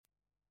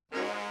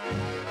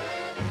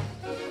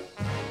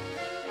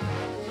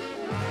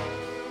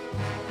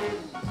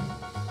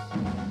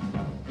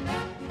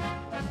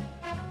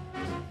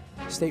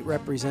State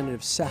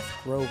Representative Seth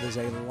Grove is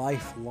a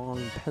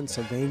lifelong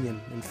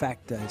Pennsylvanian. In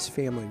fact, his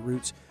family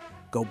roots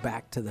go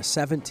back to the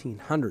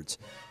 1700s.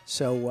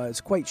 So it's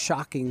quite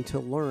shocking to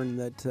learn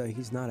that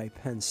he's not a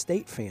Penn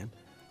State fan,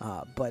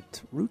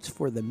 but roots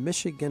for the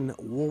Michigan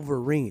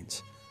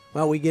Wolverines.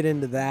 Well, we get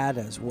into that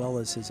as well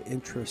as his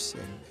interests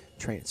in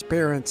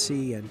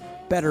transparency and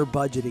better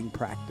budgeting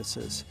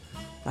practices.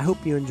 I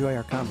hope you enjoy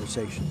our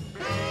conversation.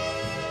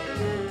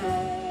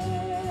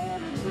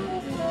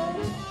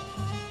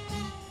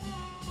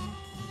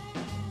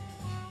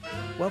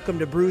 Welcome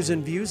to Brews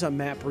and Views. I'm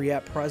Matt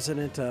Briette,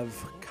 president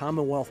of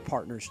Commonwealth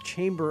Partners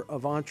Chamber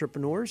of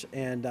Entrepreneurs,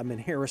 and I'm in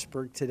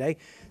Harrisburg today,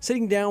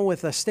 sitting down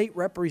with State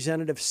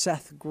Representative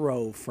Seth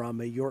Grove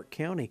from York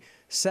County.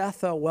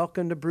 Seth,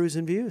 welcome to Brews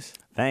and Views.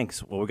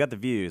 Thanks. Well, we got the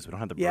views. We don't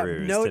have the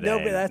brews today.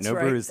 No, That's no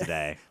right. brews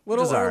today. A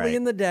little early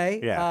in the day.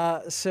 Yeah.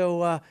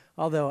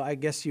 Although I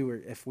guess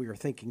if we were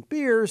thinking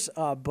beers,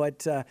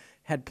 but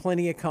had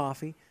plenty of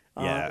coffee.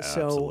 So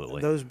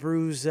absolutely. Those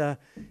brews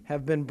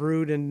have been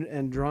brewed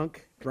and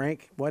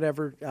drank,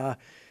 whatever.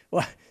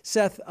 Well,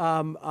 Seth,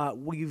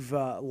 we've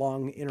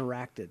long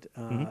interacted,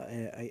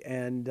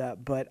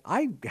 but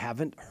I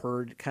haven't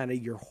heard kind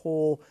of your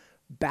whole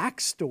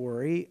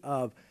backstory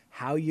of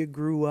how you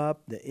grew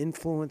up, the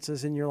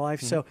influences in your life.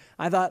 So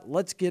I thought,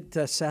 let's get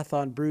Seth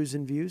on Brews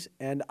and Views,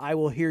 and I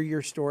will hear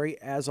your story,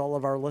 as all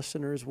of our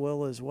listeners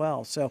will as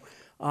well. So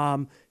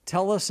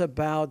tell us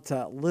about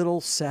little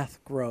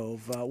Seth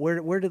Grove.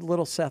 Where did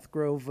little Seth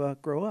Grove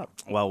grow up?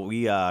 Well,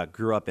 we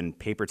grew up in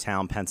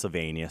Papertown,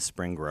 Pennsylvania,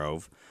 Spring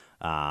Grove.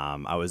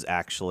 I was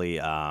actually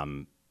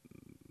born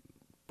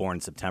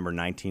September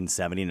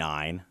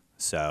 1979,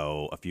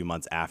 so a few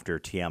months after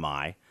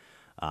TMI.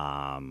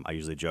 I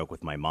usually joke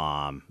with my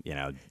mom,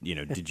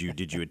 did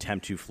you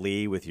attempt to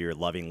flee with your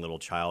loving little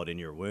child in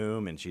your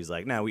womb? And she's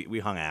like, no, we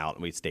hung out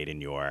and we stayed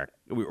in York.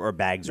 Our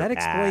bags are packed.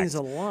 That explains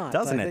a lot.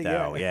 Doesn't it,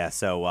 though? Yeah.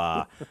 So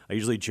I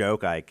usually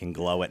joke I can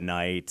glow at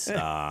night,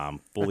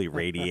 fully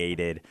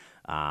radiated.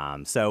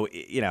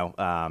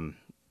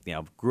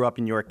 Grew up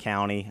in York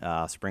County,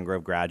 Spring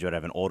Grove graduate. I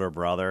have an older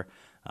brother,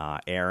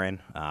 Aaron.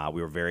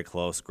 We were very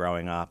close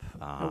growing up.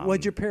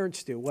 What'd your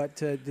parents do? What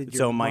did your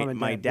So mom and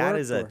my dad dad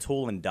work, is a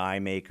tool and die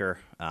maker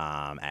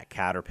at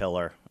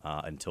Caterpillar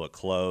until it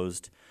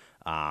closed.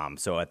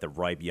 So at the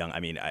ripe young,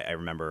 I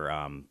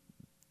remember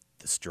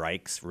the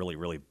strikes, really,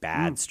 really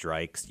bad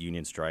strikes,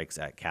 union strikes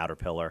at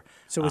Caterpillar.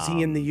 So was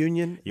he in the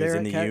union? He was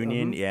in the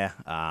union, yeah.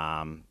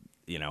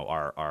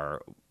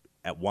 Our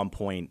at one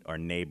point, our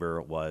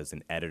neighbor was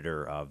an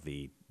editor of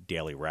the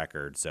Daily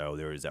Record, so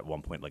there was at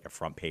one point like a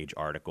front page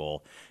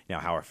article,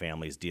 how our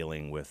family's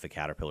dealing with the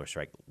Caterpillar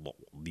strike,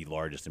 the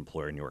largest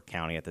employer in York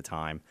County at the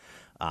time.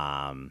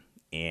 And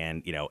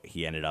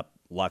he ended up,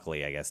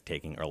 luckily, I guess,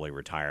 taking early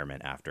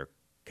retirement after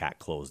Cat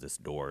closed its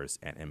doors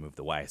and moved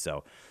away.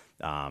 So,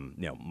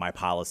 my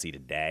policy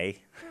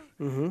today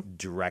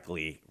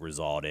directly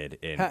resulted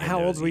in How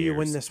in old those were you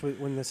years.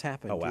 when this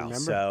happened? Oh, Do you wow.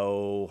 remember?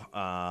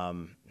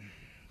 So,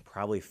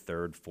 probably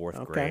third,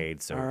 fourth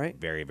grade, so all right.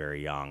 very,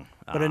 very young.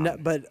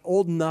 But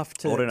old enough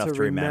to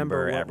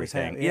remember what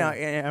everything. Was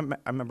happening.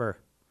 I remember,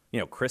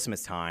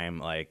 Christmas time,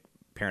 like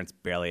parents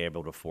barely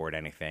able to afford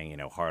anything,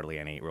 hardly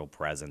any real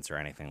presents or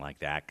anything like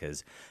that,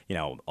 because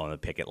on the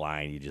picket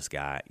line you just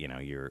got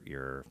your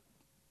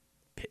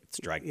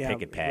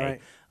picket pay.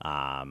 Right.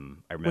 I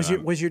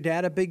remember. Was your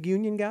dad a big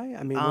union guy?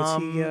 I mean,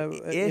 was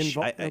he ish.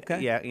 involved?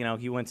 Okay. Yeah,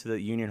 he went to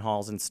the union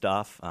halls and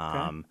stuff.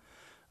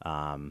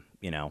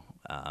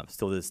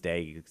 Still to this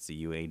day, you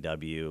see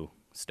UAW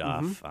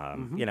stuff.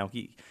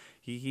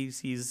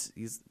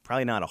 He's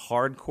probably not a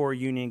hardcore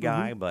union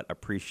guy, but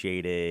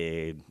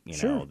appreciated,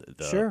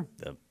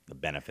 the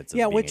benefits of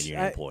being a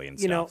union employee and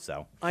stuff.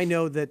 So I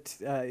know that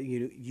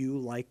you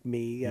like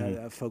me,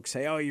 folks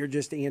say, "Oh, you're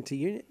just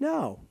anti-union."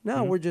 No,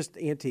 we're just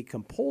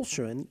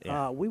anti-compulsion.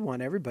 Yeah. We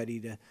want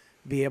everybody to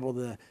be able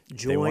to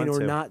join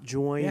or not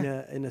join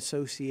an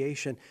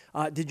association.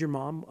 Did your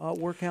mom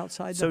work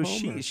outside the home?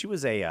 So she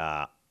was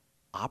a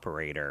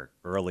operator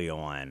early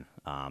on.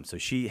 So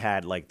she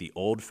had like the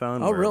old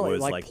phone where really? it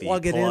was Like the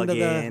plug it into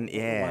plug-in. the...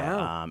 Yeah.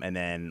 Wow. And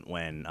then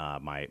when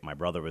my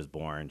brother was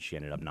born, she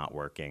ended up not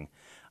working.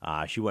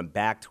 She went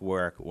back to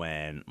work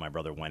when my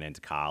brother went into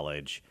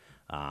college.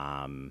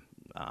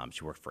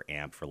 She worked for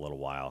AMP for a little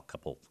while,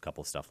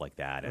 couple stuff like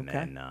that, and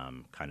then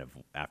kind of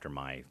after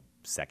my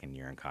second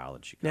year in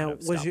college, she kind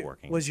of stopped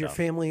working. Was your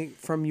family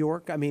from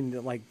York? I mean,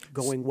 like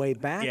going way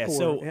back? Yeah,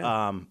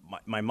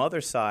 my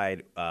mother's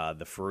side,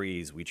 the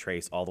Frees, we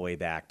trace all the way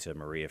back to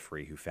Maria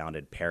Free, who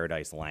founded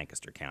Paradise,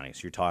 Lancaster County.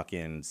 So you're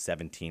talking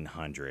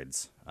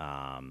 1700s.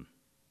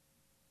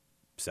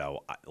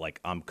 So,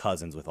 I'm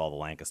cousins with all the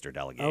Lancaster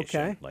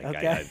delegation.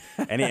 Okay.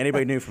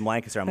 Anybody new from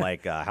Lancaster, I'm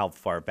like, how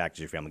far back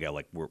does your family go?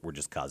 Like, we're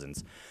just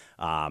cousins.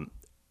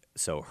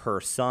 So her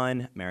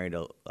son married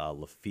a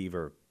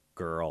Lefevre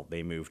girl.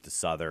 They moved to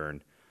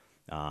southern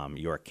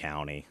York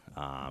County.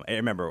 I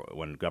remember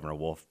when Governor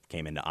Wolf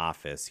came into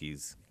office,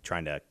 he's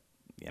trying to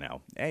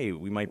hey,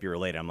 we might be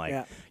related. I'm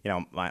like, Yeah.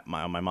 on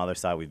my mother's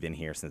side, we've been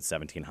here since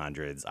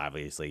 1700s.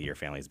 Obviously, your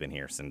family's been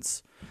here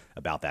since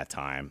about that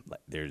time. Like,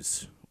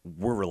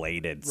 we're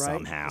related Right.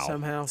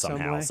 somehow,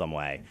 Some way. some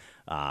way.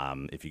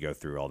 If you go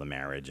through all the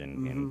marriage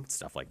and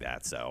stuff like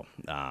that. So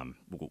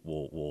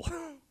we'll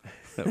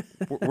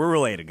we're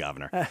related,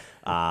 Governor.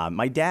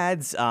 My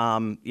dad's,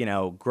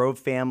 Grove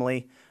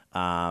family.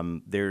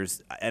 And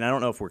I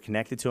don't know if we're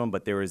connected to him,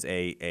 but there was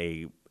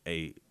a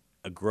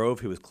Grove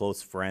who was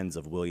close friends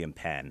of William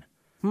Penn,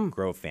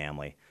 Grove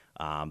family.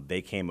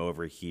 They came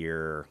over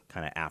here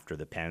kind of after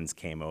the Penns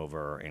came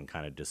over and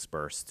kind of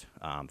dispersed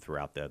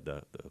throughout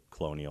the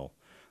colonial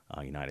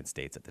United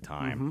States at the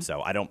time.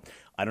 So I don't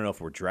know if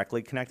we're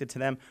directly connected to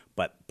them,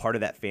 but part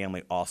of that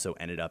family also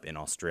ended up in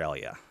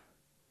Australia.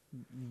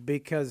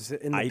 Because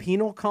in the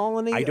penal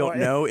colony? I don't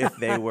know if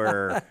they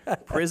were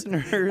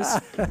prisoners,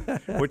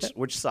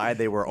 which side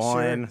they were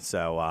on.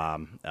 So,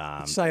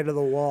 side of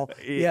the wall.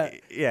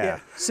 Yeah.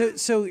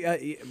 So,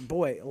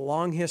 boy,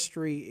 long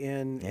history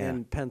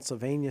in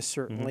Pennsylvania.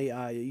 Certainly,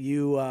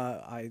 you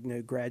I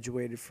know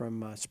graduated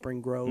from Spring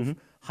Grove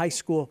High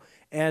School,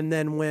 and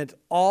then went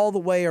all the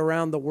way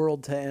around the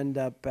world to end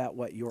up at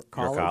York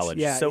College. York College.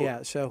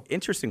 Yeah. So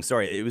interesting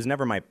story. It was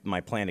never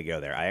my plan to go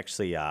there. I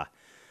actually.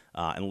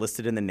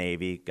 Enlisted in the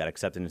Navy, got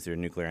accepted into a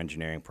nuclear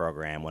engineering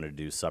program, wanted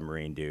to do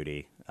submarine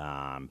duty.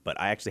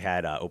 But I actually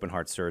had open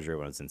heart surgery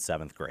when I was in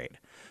 7th grade.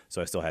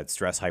 So I still had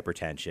stress,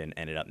 hypertension,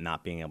 ended up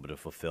not being able to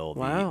fulfill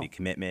the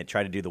commitment,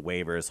 tried to do the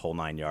waivers, whole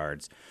 9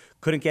 yards.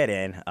 Couldn't get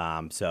in.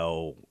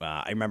 So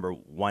I remember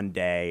one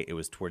day, it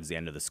was towards the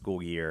end of the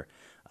school year,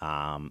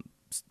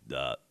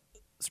 the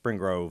Spring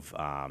Grove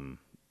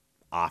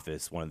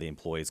office, one of the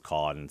employees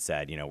called and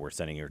said, we're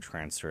sending your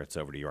transcripts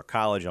over to York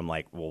College. I'm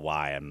like, well,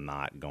 why? I'm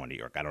not going to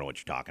York. I don't know what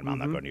you're talking about. I'm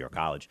not going to York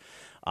College.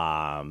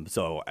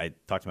 So I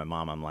talked to my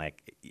mom. I'm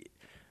like,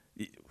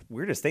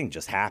 weirdest thing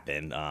just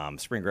happened.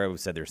 Spring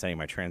Grove said they were sending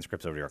my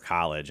transcripts over to York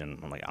College.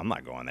 And I'm like, I'm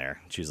not going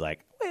there. She's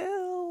like,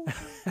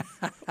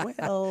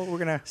 well, we're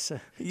going to.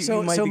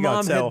 So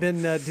mom had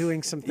been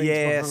doing some things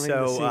behind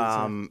the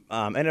scenes.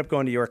 Ended up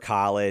going to York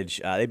College.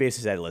 They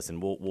basically said,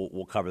 listen,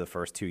 we'll cover the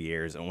first 2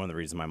 years. And one of the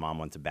reasons my mom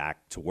went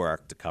back to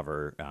work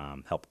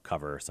to help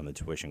cover some of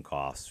the tuition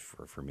costs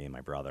for me and my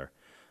brother.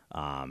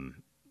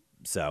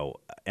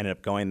 So ended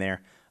up going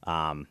there.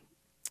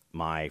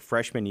 My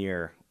freshman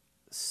year,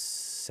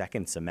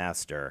 second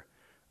semester,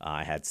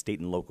 I had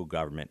state and local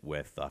government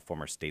with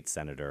former state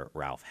senator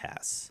Ralph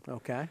Hess.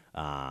 Okay.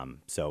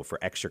 So for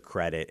extra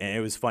credit, and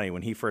it was funny,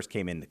 when he first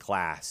came into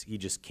class, he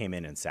just came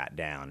in and sat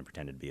down and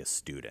pretended to be a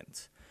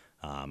student.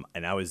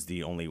 And I was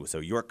the only, so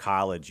York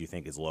College, you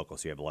think, is local,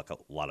 so you have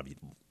a lot of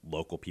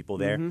local people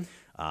there.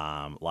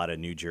 A lot of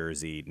New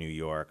Jersey, New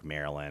York,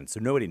 Maryland. So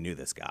nobody knew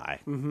this guy.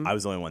 I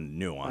was the only one that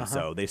knew him.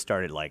 So they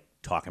started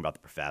talking about the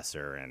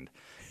professor and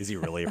is he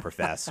really a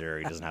professor?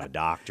 He doesn't have a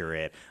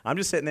doctorate. I'm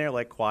just sitting there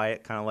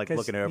quiet, kind of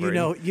looking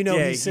over.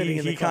 He's sitting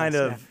in the class. He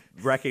kind of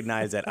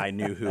recognized that I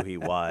knew who he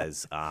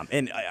was.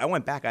 And I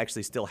went back. I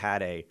actually still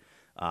had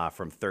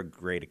from 3rd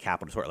grade, a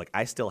capital tour.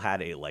 I still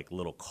had a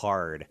little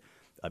card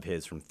of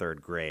his from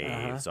 3rd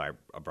grade. So I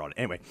brought it.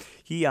 Anyway,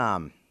 he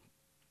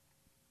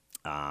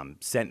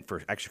sent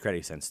for extra credit.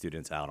 He sent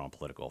students out on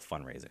political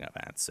fundraising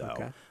events.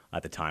 So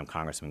at the time,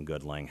 Congressman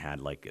Goodling had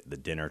the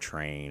dinner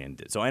train,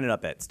 and so I ended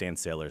up at Stan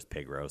Saylor's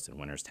Pig Roast in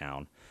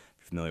Winterstown.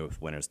 If you're familiar with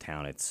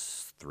Winterstown,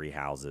 it's 3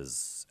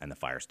 houses and the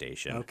fire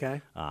station.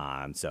 Okay.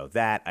 So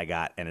that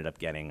I ended up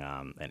getting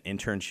an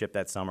internship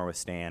that summer with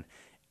Stan,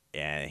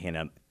 and he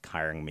ended up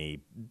hiring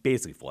me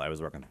basically full. I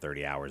was working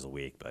 30 hours a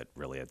week, but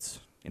really,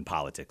 in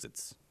politics,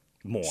 it's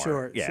more.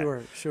 Sure.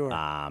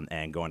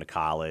 And going to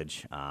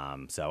college.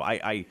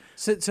 So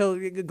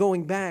So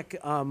going back,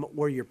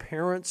 were your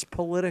parents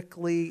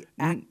politically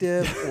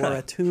active or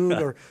attuned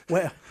or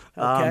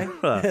okay?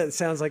 It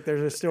sounds like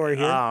there's a story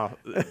here.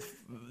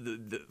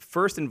 The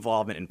first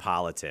involvement in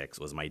politics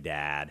was my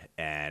dad,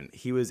 and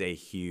he was a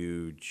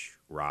huge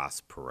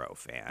Ross Perot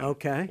fan.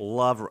 Okay.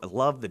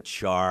 Love the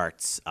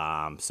charts.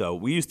 So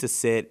we used to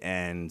sit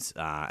and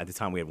at the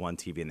time we had one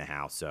TV in the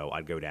house, so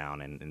I'd go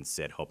down and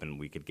sit hoping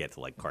we could get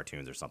to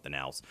cartoons or something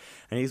else.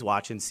 And he's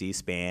watching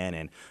C-SPAN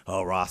and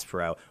Ross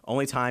Perot.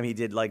 Only time he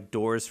did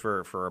doors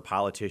for a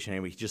politician,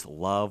 and he just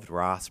loved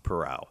Ross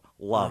Perot.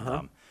 Loved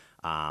him.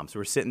 So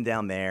we're sitting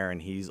down there,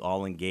 and he's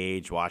all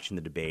engaged watching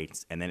the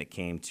debates, and then it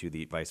came to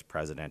the vice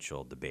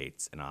presidential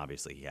debates, and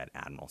obviously he had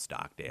Admiral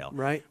Stockdale.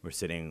 Right. We're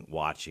sitting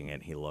watching it,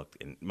 and he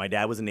looked, and my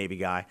dad was a Navy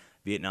guy,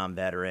 Vietnam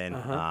veteran,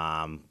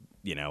 kind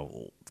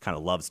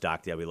of loved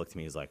Stockdale. He looked at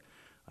me, he's like,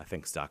 I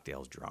think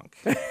Stockdale's drunk.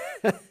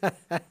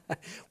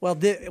 Well,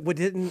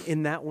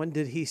 in that one,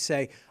 did he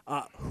say,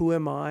 who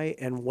am I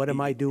and what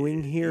am I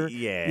doing here?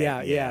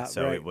 Yeah.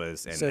 So right. It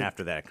was, and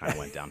after that, it kind of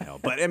went downhill.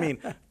 But I mean,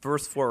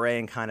 first foray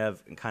in kind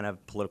of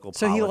political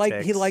so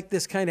politics. he liked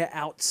this kind of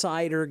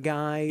outsider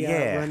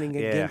guy running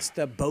against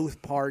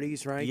both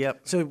parties, right?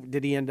 Yep. So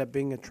did he end up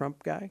being a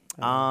Trump guy?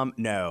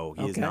 No,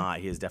 he is not.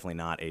 He is definitely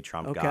not a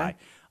Trump guy.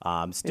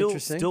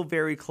 Interesting. Still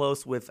very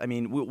close with. I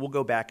mean, we'll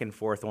go back and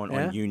forth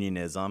on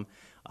unionism.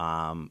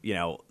 You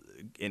know,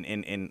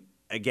 and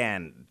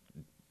again,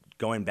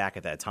 going back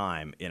at that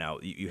time, you know,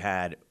 you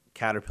had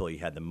Caterpillar, you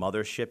had the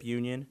mothership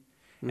union,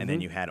 and then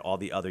you had all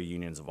the other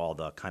unions of all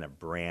the kind of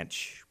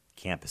branch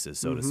campuses,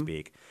 so to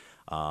speak.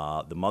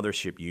 The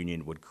mothership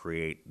union would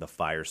create the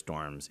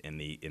firestorms in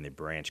the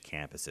branch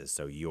campuses.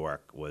 So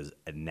York was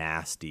a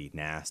nasty,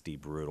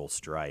 brutal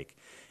strike,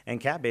 and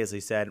Cat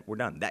basically said, "We're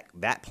done."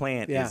 That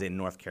plant is in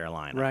North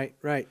Carolina,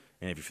 right.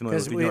 And if you're familiar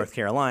with North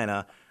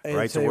Carolina,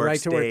 right to work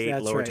state,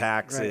 lower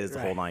taxes, the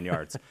whole 9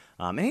 yards.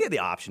 And he had the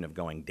option of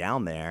going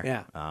down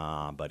there,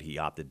 but he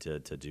opted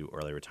to do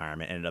early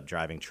retirement. Ended up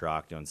driving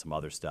truck, doing some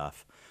other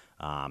stuff.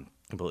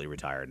 Completely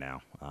retired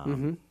now.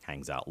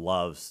 Hangs out,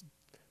 loves.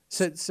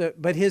 So,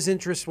 but his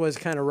interest was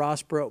kind of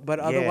Ross Perot, but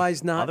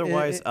otherwise not.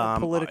 Otherwise,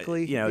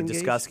 politically, you know, engaged?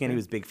 Discuskin. He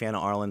was a big fan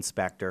of Arlen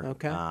Specter.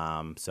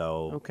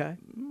 Okay.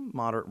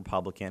 Moderate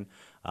Republican.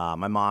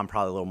 My mom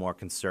probably a little more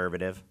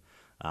conservative.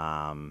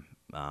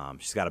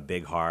 She's got a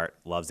big heart,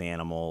 loves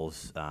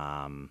animals,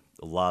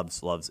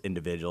 loves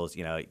individuals.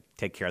 You know,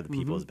 take care of the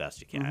people as best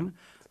you can.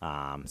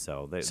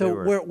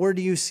 Where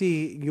do you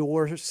see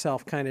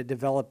yourself kind of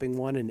developing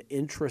an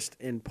interest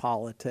in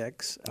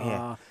politics,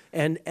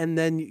 and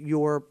then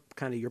your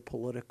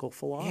political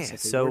philosophy?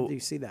 So where do you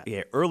see that?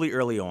 Yeah,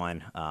 early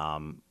on,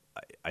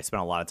 I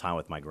spent a lot of time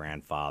with my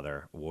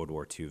grandfather, World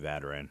War II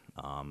veteran.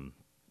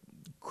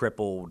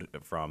 Crippled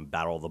from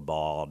Battle of the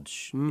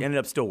Bulge, ended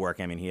up still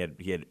working. I mean, he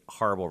had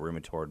horrible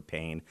rheumatoid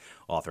pain,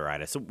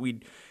 arthritis. So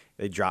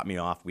they dropped me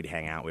off. We'd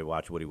hang out. We'd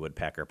watch Woody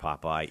Woodpecker,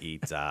 Popeye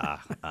eat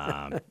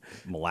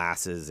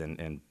molasses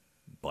and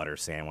butter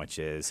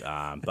sandwiches.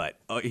 But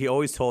he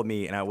always told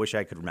me, and I wish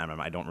I could remember him.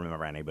 I don't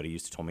remember any, but he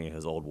used to tell me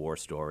his old war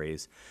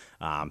stories.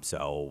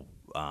 Always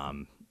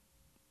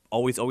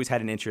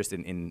had an interest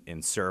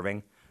in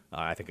serving.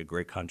 I think a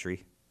great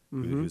country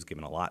who's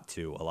given a lot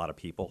to a lot of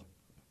people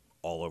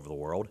all over the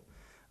world.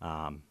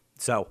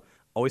 So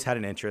always had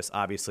an interest.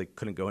 Obviously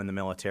couldn't go in the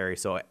military.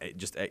 So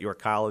just at your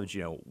college,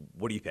 you know,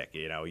 what do you pick?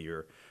 You know,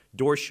 your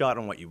door's shut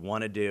on what you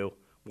want to do.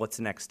 What's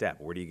the next step?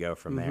 Where do you go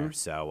from there?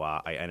 So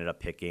I ended up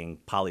picking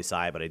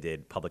poli-sci, but I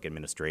did public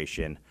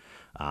administration,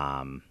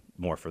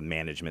 more for the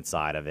management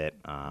side of it,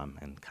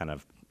 and kind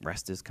of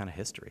rest is kind of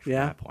history from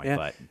that point.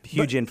 But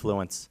huge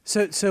influence.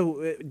 So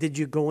did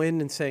you go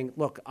in and saying,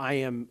 "Look, I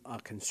am a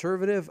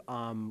conservative.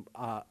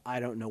 I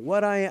don't know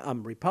what I am.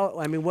 I'm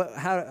Republican." I mean, what?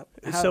 How?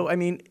 So I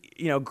mean,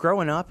 you know,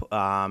 growing up,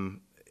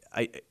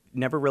 I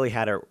never really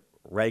had a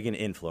Reagan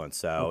influence.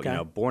 So, you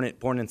know, born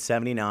in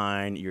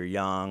 79, you're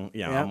young.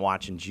 You know, I'm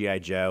watching G.I.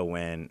 Joe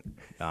when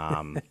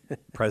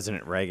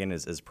President Reagan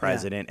is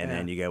president, and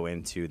then you go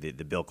into the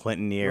Bill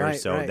Clinton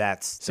years.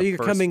 That's so the you're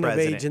first coming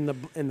president. of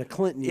age in the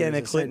Clinton years. Yeah, in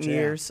the Clinton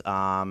years.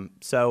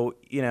 So,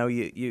 you know,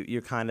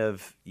 you kind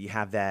of you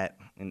have that,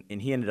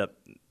 and he ended up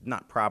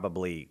not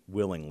probably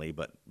willingly,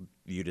 but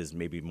viewed as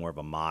maybe more of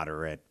a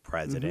moderate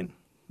president,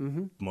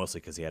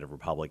 mostly because he had a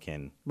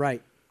Republican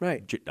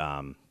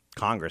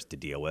Congress to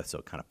deal with, so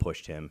it kind of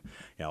pushed him.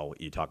 You know,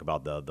 you talk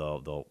about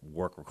the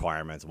work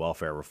requirements,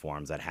 welfare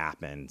reforms that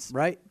happened,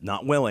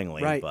 not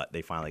willingly, but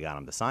they finally got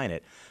him to sign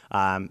it.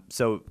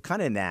 So kind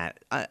of in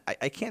that,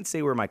 I can't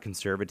say where my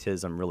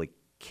conservatism really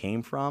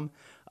came from.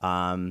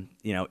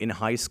 You know, in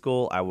high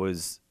school, I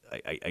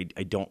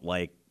don't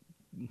like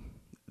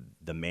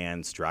the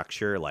man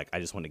structure. Like, I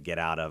just want to get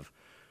out of.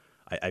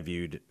 I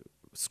viewed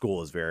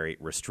school as very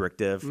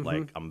restrictive.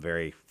 Like, I'm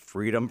very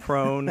freedom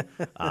prone.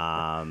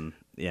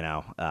 You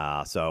know,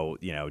 so,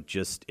 you know,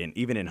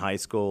 even in high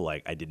school,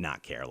 like, I did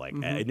not care. Like,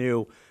 I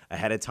knew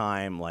ahead of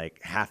time,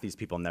 like, half these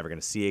people I'm never going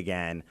to see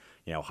again.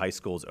 You know, high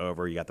school's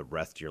over. You got the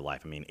rest of your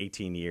life. I mean,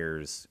 18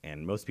 years,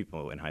 and most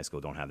people in high school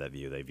don't have that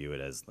view. They view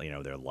it as, you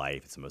know, their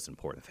life. It's the most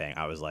important thing.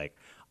 I was like,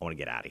 I want to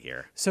get out of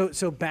here.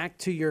 So back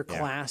to your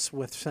class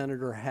with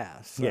Senator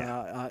Hess.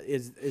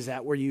 Is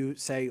that where you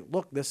say,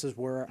 look, this is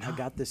where I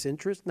got this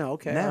interest? No,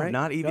 okay. No, all right.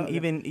 not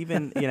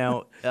even, you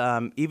know,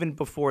 even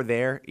before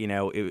there, you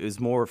know, it was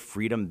more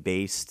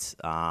freedom-based,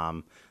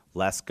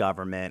 less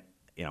government.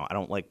 You know, I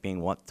don't like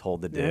being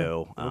told to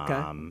do.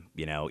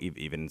 You know,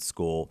 even in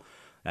school,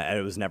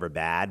 it was never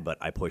bad, but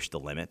I pushed the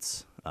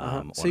limits.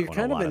 So you're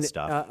kind of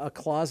a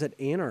closet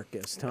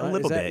anarchist, huh? A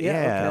little bit,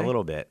 a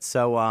little bit.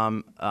 So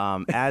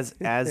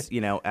as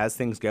you know, as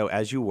things go,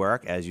 as you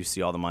work, as you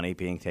see all the money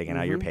being taken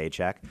out of your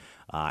paycheck,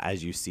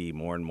 as you see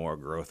more and more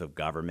growth of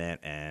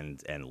government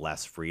and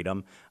less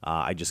freedom,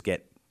 I just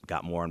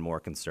got more and more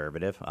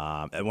conservative.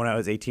 And when I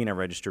was 18, I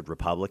registered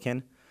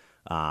Republican.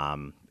 You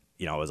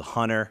know, I was a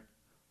hunter,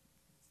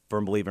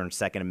 firm believer in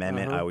Second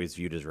Amendment. I always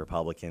viewed as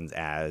Republicans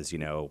as, you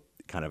know,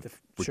 kind of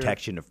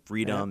protection of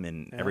freedom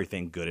and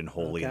everything good and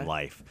holy in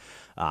life.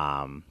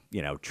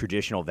 You know,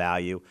 traditional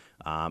value.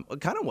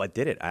 Kind of what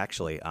did it,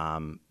 actually.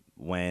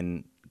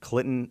 When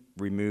Clinton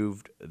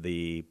removed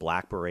the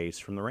black berets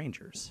from the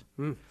Rangers.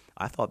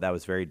 I thought that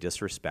was very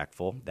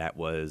disrespectful. That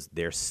was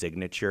their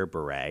signature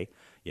beret.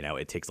 You know,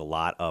 it takes a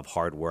lot of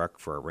hard work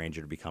for a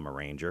Ranger to become a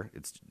Ranger.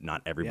 It's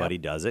not everybody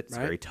does it. It's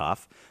very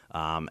tough.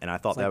 And I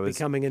thought that was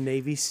becoming a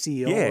Navy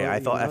SEAL. Yeah,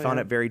 I found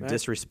it very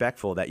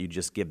disrespectful that you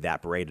just give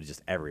that beret to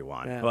just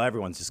everyone. Yeah. Well,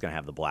 everyone's just going to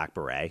have the black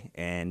beret.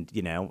 And,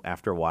 you know,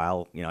 after a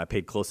while, you know, I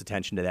paid close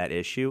attention to that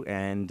issue,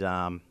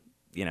 and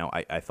you know,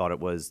 I thought it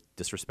was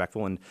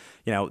disrespectful, and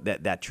you know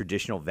that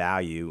traditional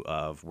value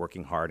of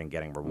working hard and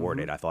getting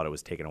rewarded. I thought it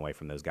was taken away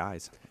from those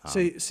guys.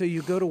 So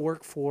you go to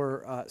work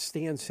for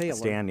Stan Saylor.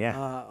 Stan,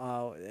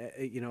 yeah.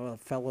 You know, a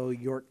fellow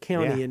York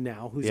Countyan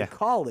now, who's a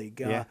colleague.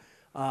 Yeah.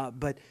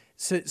 But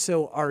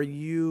so are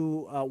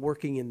you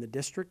working in the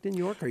district in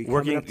York? Are you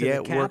coming up to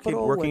the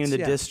Capitol? Working in the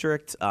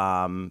district.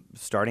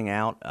 Starting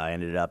out, I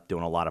ended up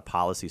doing a lot of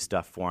policy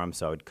stuff for him,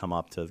 so I would come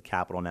up to the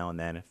Capitol now and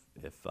then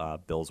if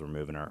bills were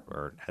moving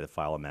or had to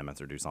file amendments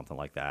or do something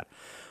like that.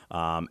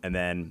 And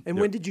then. And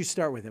when did you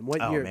start with him?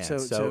 What year? Man.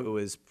 So it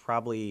was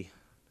probably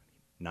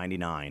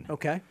 99.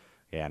 Okay.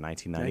 Yeah,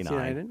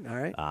 1999. All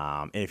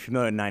right. And if you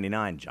know, in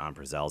 99, John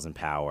Brazell's in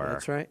power.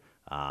 That's right.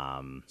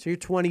 So you're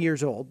 20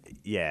 years old.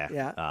 Yeah.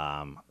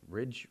 Yeah.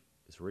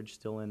 Is Ridge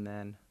still in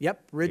then?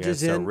 Yep. Ridge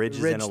is so in. Ridge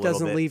is in a little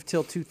doesn't bit. leave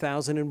till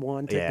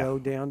 2001 to go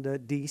down to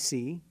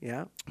D.C.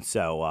 Yeah.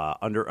 So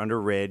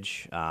under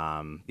Ridge,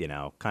 you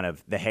know, kind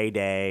of the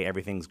heyday,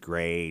 everything's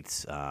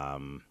great.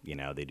 You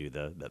know, they do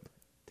the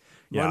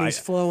Money's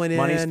flowing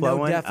in,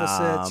 no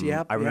deficits.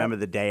 I remember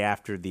the day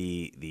after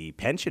the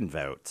pension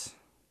vote,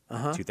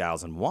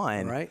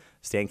 2001. Right.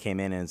 Stan came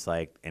in and it's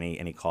like,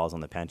 any calls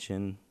on the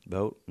pension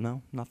vote?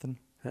 No, nothing.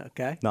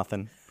 Okay.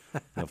 Nothing. You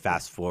know,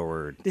 fast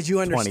forward. Did you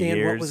 20 understand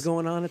years. what was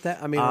going on at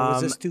that? I mean, or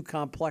was this too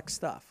complex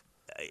stuff?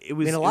 It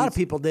was. I mean, a lot of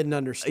people didn't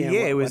understand.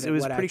 Yeah, it was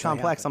what pretty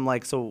complex. happened. I'm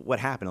like, so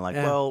what happened? Like,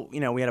 well, you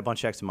know, we had a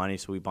bunch of extra money,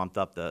 so we bumped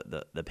up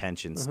the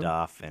pension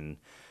stuff, and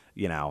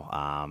you know,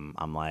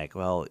 I'm like,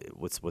 well,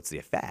 what's the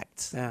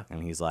effect? Yeah.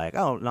 And he's like,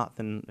 oh,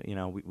 nothing. You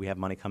know, we have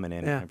money coming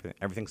in. Yeah.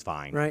 Everything's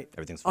fine. Right.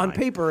 Everything's fine. On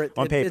paper, it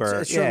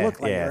sure yeah,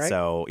 looked like yeah. it, right?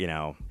 So you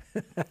know,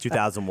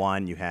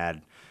 2001, you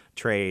had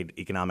trade,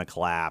 economic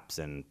collapse,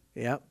 and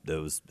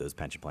those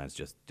pension plans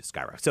just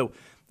skyrocketed. So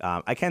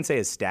I can say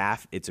as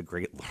staff, it's a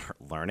great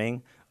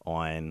learning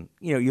on,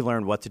 you know, you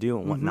learn what to do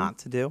and what not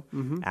to do,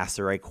 ask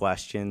the right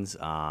questions.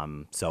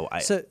 So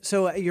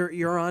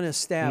you're on a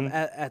staff.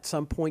 At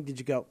some point, did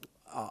you go,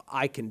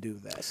 I can do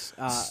this,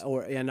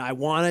 and I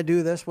want to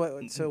do this?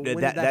 When did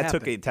that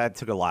happen? That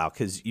took a while,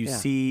 because you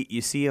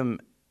see them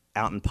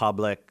out in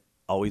public,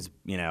 always,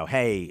 you know,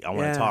 hey, I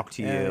want to talk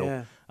to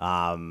you.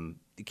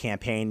 The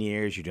campaign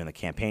years, you're doing the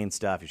campaign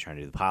stuff, you're trying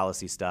to do the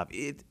policy stuff.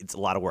 It's a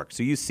lot of work.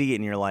 So you see it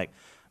and you're like,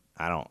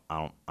 I don't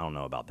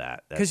know about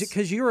that.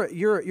 Because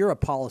you're a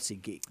policy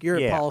geek. You're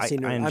a policy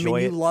nerd. I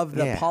mean, you love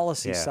the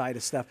policy side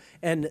of stuff,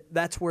 and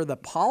that's where the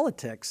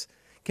politics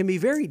can be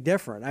very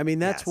different. I mean,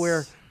 that's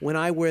where when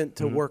I went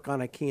to work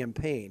on a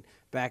campaign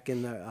back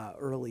in the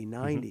early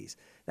 '90s.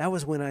 That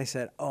was when I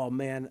said, oh,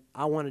 man,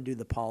 I want to do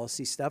the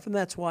policy stuff. And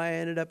that's why I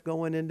ended up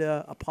going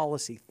into a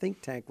policy think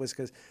tank, was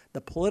because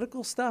the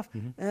political stuff,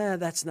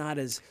 that's not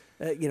as,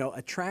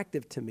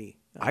 attractive to me.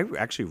 I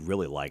actually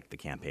really liked the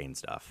campaign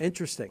stuff.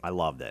 Interesting. I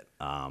loved it.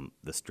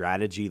 The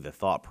strategy, the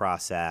thought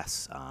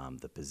process,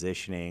 the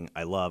positioning.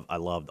 I loved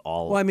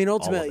all. Well, I mean, all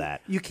of ultimately,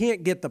 that. you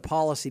can't get the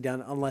policy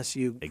done unless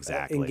you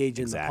engage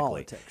in the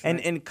politics. Right?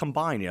 And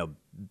combine, you know,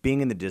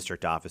 being in the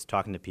district office,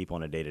 talking to people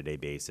on a day-to-day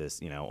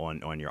basis, you know,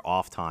 on your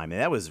off time,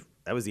 and that was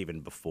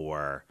even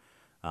before,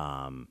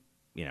 right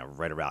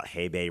around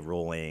Hay Bay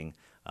ruling.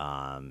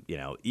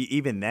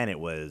 Even then it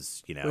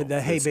was,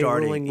 the Hay Bay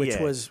ruling, which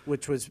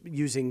was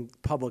using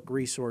public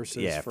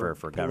resources for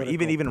government.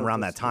 Even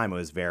around that time, it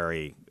was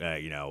very,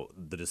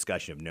 the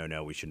discussion of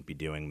no, we shouldn't be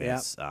doing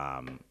this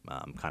kind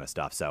of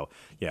stuff. So,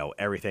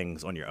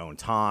 everything's on your own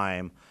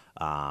time.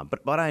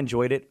 But I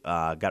enjoyed it.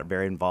 Got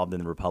very involved in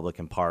the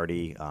Republican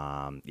Party.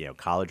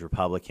 College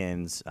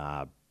Republicans,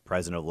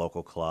 president of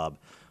local club.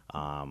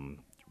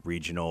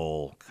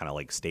 Regional, kind of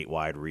like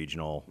statewide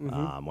regional,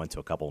 went to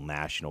a couple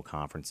national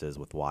conferences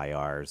with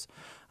YRs.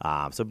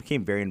 So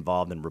became very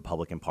involved in the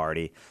Republican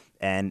Party.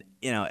 And,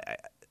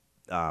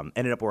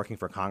 ended up working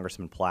for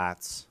Congressman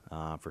Platts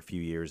for a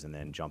few years, and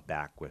then jumped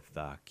back with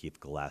Keith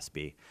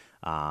Gillespie.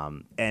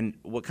 And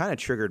what kind of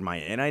triggered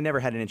and I never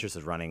had an interest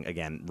in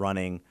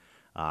running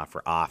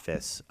for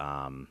office,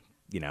 thought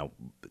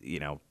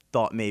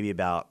maybe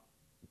about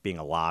being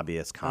a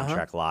lobbyist,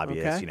 contract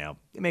lobbyist. Okay.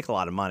 You make a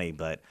lot of money,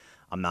 but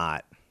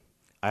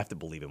I have to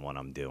believe in what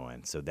I'm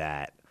doing. So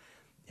that,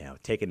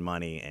 taking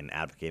money and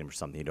advocating for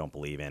something you don't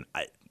believe in,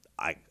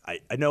 I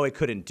know I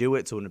couldn't do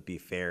it, so it wouldn't be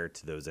fair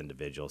to those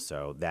individuals.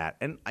 So that,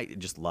 and I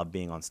just love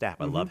being on staff.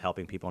 I love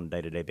helping people on a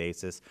day-to-day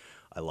basis.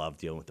 I love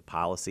dealing with the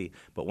policy.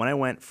 But when I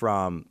went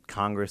from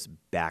Congress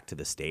back to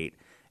the state,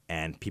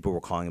 and people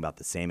were calling about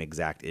the same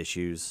exact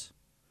issues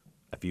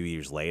a few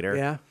years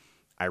later,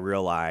 I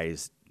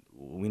realized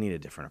we need a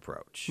different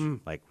approach.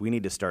 Like, we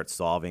need to start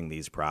solving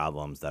these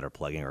problems that are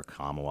plaguing our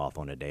Commonwealth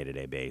on a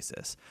day-to-day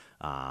basis.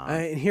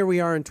 And here we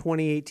are in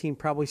 2018,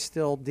 probably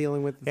still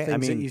dealing with the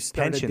things that you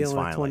started pensions dealing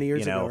with finally, 20 years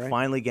you know, ago, right?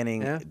 finally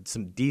getting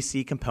some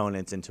DC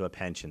components into a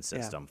pension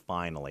system.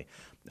 Finally,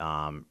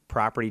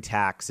 property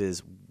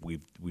taxes.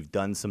 We've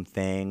done some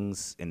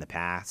things in the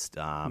past.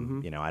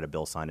 You know, I had a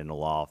bill signed into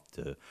law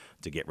to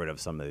get rid of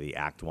some of the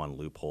Act One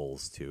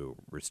loopholes to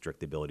restrict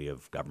the ability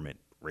of government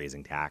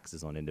raising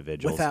taxes on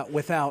individuals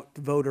Without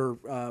voter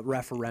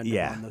referendum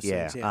on those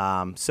things.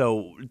 Yeah.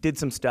 So did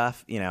some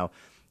stuff, you know,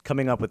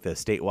 coming up with a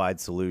statewide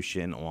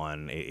solution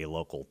on a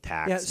local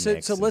tax. Yeah.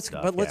 mix So and let's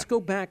stuff. let's go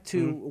back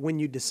to when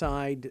you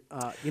decide.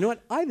 You know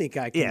what? I think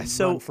I can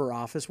run for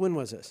office. When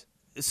was this?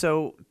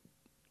 So,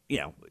 you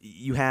know,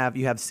 you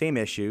have same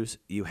issues.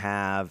 You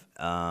have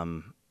a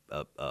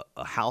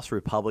House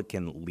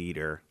Republican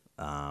leader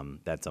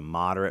that's a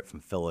moderate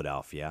from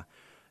Philadelphia.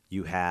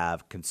 You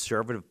have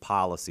conservative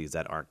policies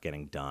that aren't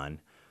getting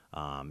done.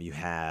 You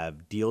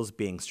have deals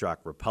being struck,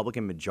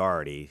 Republican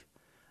majority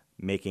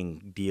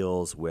making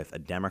deals with a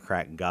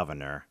Democrat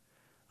governor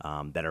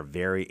that are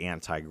very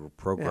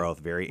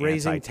pro-growth, very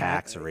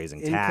anti-tax, or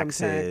raising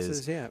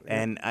taxes.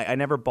 And I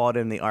never bought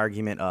in the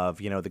argument of,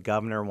 you know, the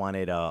governor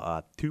wanted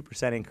a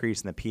 2%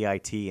 increase in the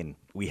PIT, and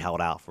we held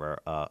out for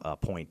a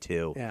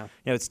 0.2. Yeah. You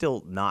know, it's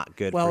still not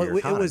good for your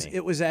economy.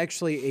 It was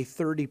actually a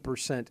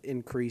 30%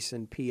 increase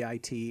in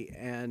PIT,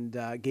 and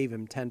gave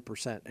him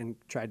 10% and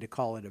tried to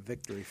call it a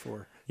victory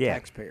for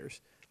taxpayers.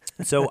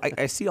 So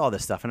I see all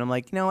this stuff, and I'm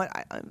like, you know what,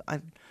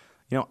 I've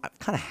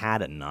kind of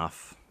had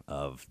enough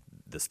of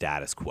the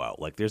status quo.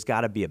 Like, there's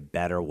got to be a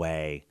better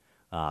way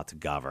to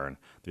govern.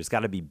 There's got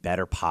to be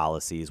better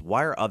policies.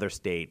 Why are other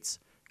states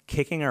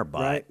kicking our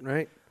butt?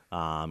 Right.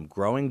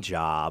 Growing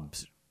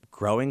jobs,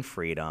 growing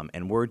freedom,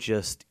 and we're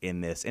just in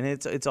this. And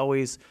it was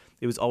always,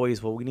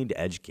 well, we need to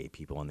educate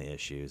people on the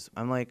issues.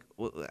 I'm like,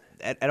 well,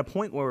 at a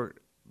point where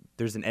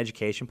there's an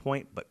education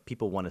point, but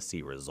people want to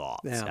see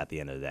results at the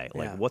end of the day.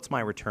 Like, what's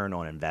my return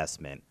on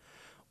investment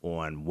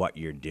on what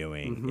you're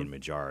doing in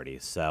majority?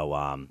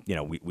 So, you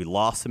know, we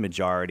lost the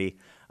majority.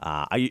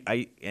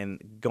 And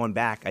going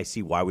back, I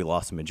see why we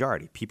lost the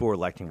majority. People were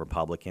electing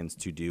Republicans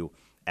to do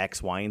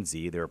X, Y, and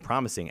Z. They were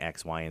promising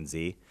X, Y, and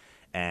Z,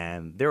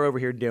 and they're over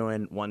here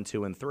doing 1,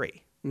 2, and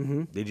 3.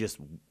 They just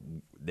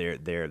their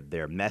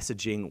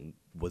messaging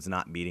was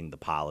not meeting the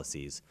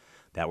policies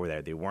that were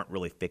there. They weren't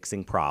really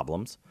fixing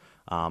problems.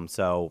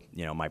 So,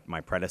 you know,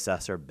 my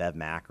predecessor, Bev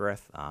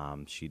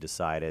McGrath, she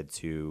decided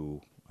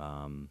to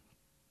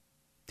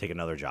take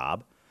another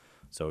job.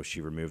 So she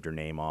removed her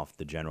name off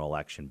the general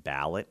election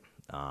ballot.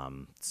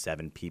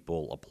 7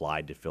 people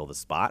applied to fill the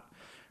spot.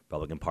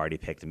 Republican Party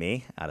picked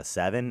me out of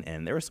 7,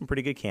 and there were some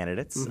pretty good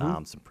candidates,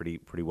 some pretty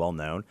well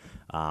known.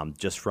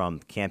 Just from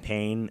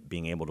campaign,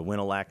 being able to win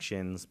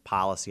elections,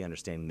 policy,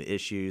 understanding the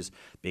issues,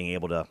 being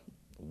able to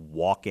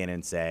walk in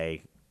and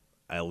say,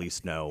 I at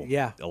least know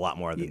a lot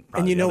more than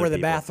and you know where the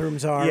people.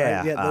 bathrooms are. Right?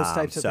 Yeah, those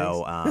types of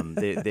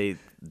things. So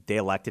they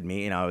elected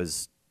me, and I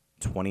was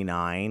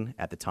 29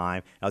 at the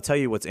time. And I'll tell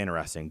you what's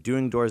interesting.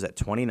 Doing doors at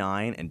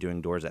 29 and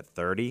doing doors at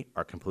 30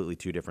 are completely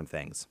two different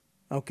things.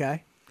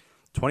 Okay.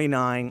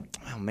 29,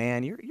 oh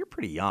man, you're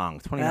pretty young.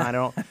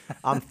 29,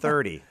 I'm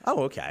 30.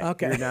 Oh, okay.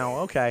 Okay. You're now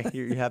okay.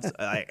 You have.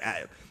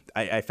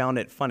 I found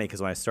it funny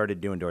because when I started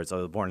doing doors, I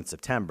was born in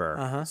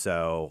September.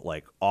 So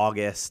like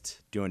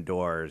August doing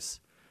doors.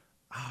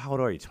 Oh, how old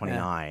are you?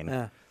 29.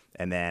 Yeah.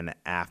 And then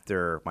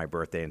after my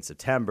birthday in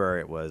September,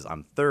 it was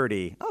I'm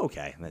 30. Oh,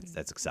 okay,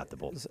 that's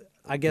acceptable.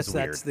 I guess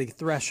that's the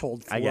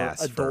threshold for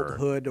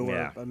adulthood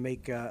or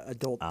make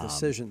adult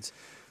decisions.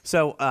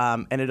 So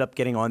ended up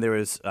getting on. There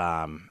was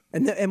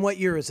and what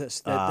year is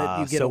this that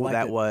you get elected?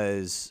 That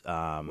was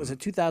it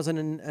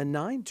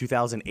 2009?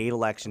 2008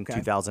 election. Okay.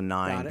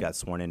 2009 got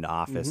sworn into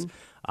office.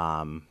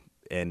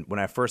 And when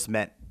I first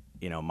met,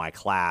 you know, my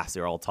class,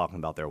 they were all talking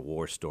about their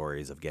war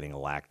stories of getting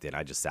elected.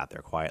 I just sat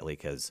there quietly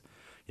because,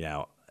 you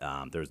know,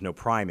 there was no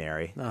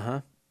primary,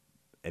 and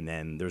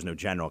then there was no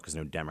general because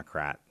no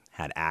Democrat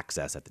had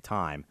access at the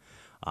time.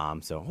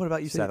 So what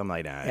about you, Seth? I'm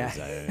like, nah.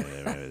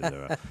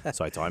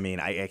 So I told. I mean,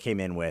 I came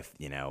in with,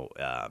 you know,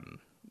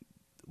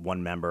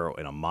 one member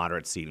in a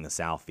moderate seat in the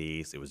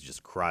Southeast. It was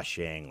just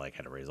crushing. Like,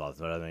 had to raise all this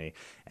money,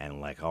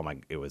 and like, oh my,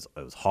 it was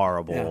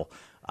horrible.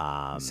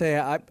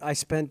 Yeah. I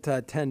spent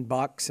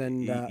 $10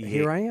 and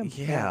here I am.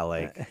 Yeah,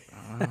 like.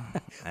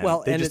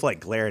 Well, they just like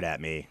glared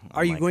at me.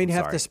 Are you going to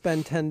have to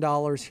spend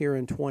 $10 here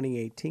in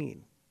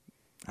 2018?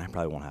 I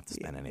probably won't have to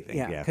spend anything.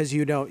 Yeah, because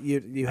you don't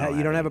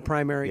have a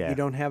primary, you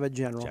don't have a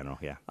general.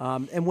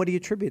 And what do you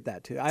attribute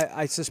that to?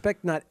 I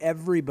suspect not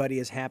everybody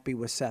is happy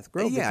with Seth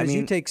Grove because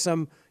you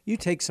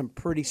take some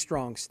pretty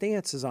strong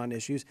stances on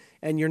issues,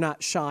 and you're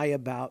not shy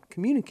about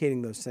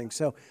communicating those things.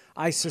 So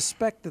I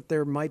suspect that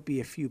there might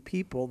be a few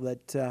people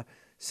that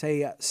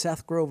say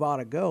Seth Grove ought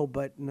to go,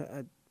 but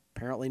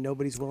apparently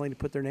nobody's willing to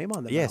put their name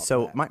on the ballot. Yeah,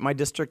 so my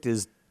district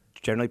is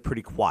generally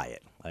pretty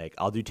quiet. Like,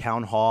 I'll do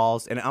town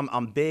halls, and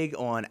I'm big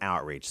on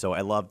outreach. So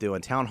I love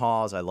doing town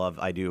halls.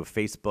 I do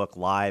Facebook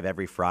Live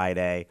every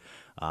Friday.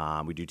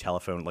 We do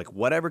telephone, like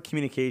whatever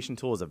communication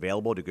tool is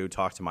available to go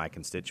talk to my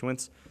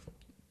constituents.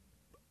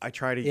 I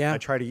try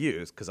to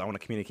use because I want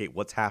to communicate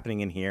what's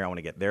happening in here. I want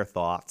to get their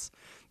thoughts,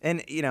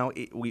 and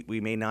we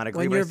may not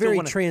agree. When but you're I still very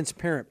wanna,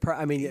 transparent,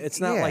 I mean, it's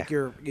not Yeah. like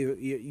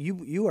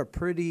you are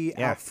pretty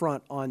out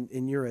front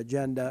in your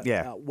agenda.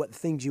 Yeah. What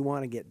things you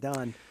want to get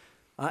done,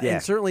 Yeah.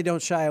 and certainly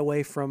don't shy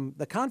away from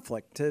the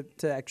conflict to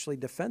actually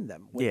defend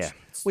them. Which, Yeah.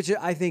 which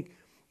I think,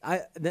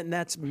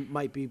 that's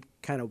might be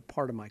kind of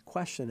part of my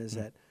question is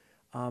that.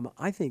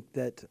 I think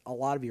that a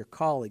lot of your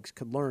colleagues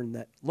could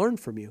learn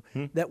from you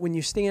that when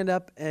you stand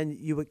up and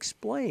you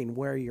explain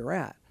where you're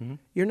at,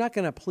 you're not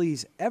going to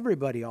please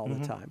everybody all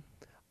the time,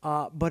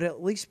 but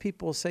at least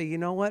people say, you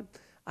know what,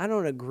 I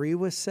don't agree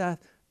with Seth,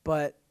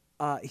 but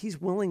he's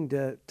willing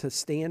to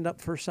stand up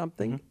for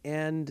something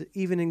and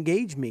even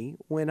engage me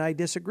when I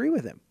disagree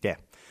with him. Yeah,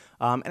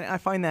 and I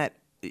find that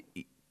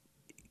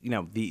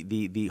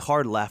the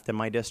hard left in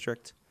my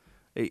district,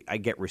 I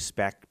get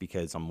respect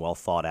because I'm well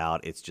thought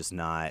out. It's just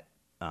not.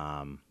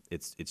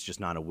 It's just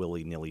not a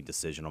willy-nilly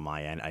decision on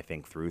my end. I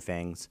think through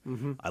things.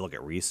 I look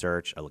at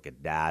research. I look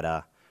at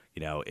data.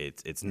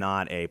 It's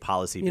not a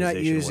policy You're not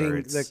position using where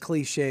it's the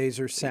cliches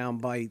or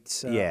sound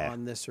bites Yeah.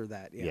 on this or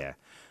that. yeah.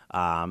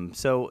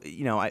 So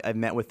I've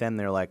met with them.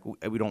 They're like,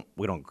 we don't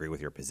agree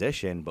with your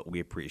position, but we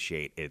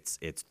appreciate it's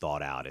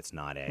thought out. It's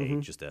not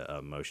just a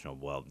emotional.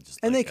 Well, just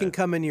And like they can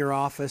come in your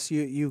office.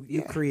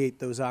 You create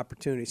those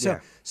opportunities. Yeah.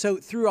 So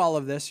through all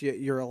of this,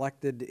 you're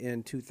elected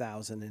in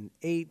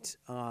 2008.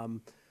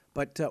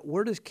 But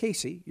where does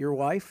Casey, your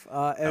wife,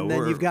 and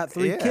then you've got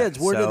 3 kids,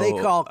 where do they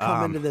all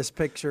come into this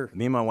picture?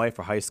 Me and my wife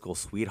are high school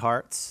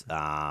sweethearts.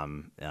 I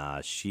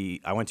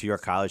went to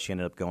York College. She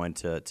ended up going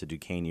to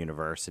Duquesne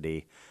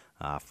University.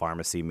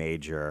 Pharmacy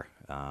major.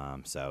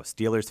 So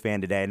Steelers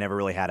fan today. I never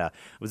really had I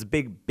was a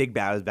big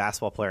I was a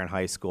basketball player in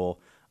high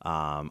school.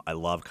 I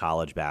love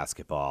college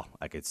basketball.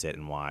 I could sit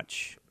and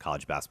watch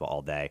college basketball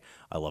all day.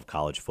 I love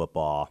college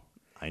football.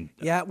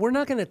 Yeah, we're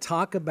not going to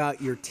talk about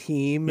your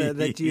team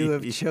that you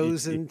have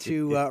chosen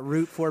to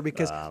root for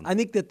because I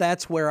think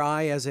that's where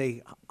I, as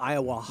a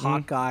Iowa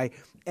Hawkeye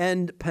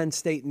and Penn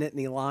State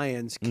Nittany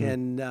Lions,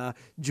 can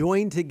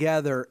join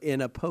together in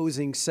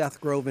opposing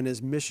Seth Grove and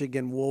his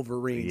Michigan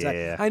Wolverines.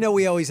 Yeah. I know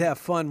we always have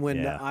fun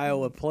when Yeah.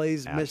 Iowa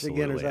plays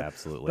Michigan or something.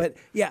 Absolutely. But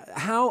yeah,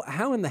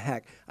 how in the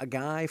heck a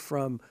guy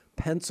from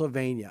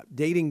Pennsylvania,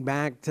 dating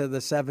back to the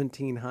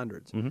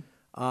 1700s,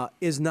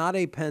 is not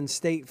a Penn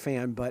State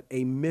fan, but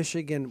a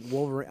Michigan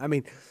Wolverine. I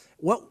mean,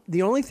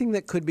 the only thing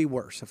that could be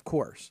worse, of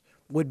course,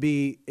 would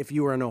be if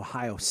you were an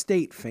Ohio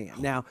State fan.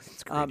 Now,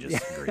 It's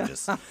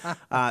egregious.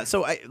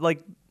 So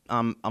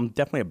I'm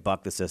definitely a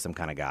buck the system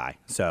kind of guy.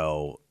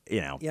 So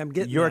I'm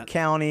getting York that.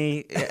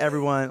 County,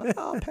 everyone,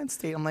 Penn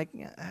State. I'm like,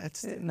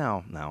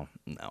 no.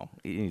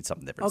 You need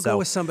something different. I'll go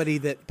with somebody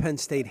that Penn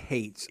State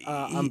hates.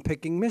 I'm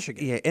picking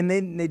Michigan. Yeah, and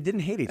they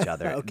didn't hate each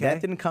other. Okay.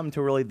 That didn't come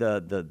to really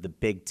the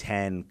Big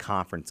Ten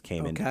conference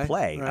came into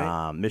play.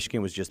 Right.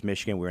 Michigan was just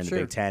Michigan. We were in the Sure.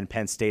 Big Ten.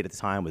 Penn State at the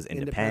time was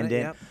independent.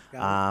 Yep,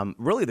 got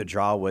Really, the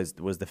draw was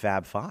the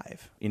Fab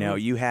Five.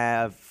 You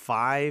have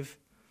five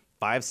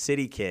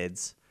city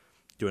kids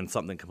doing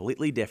something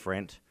completely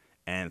different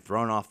and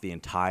throwing off the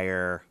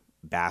entire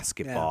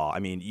basketball. Yeah. I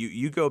mean,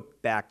 you go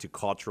back to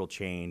cultural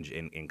change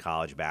in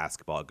college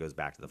basketball. It goes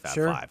back to the Fab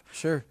Five.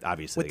 Sure.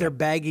 Obviously, With they their got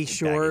baggy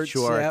shorts.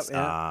 Yep,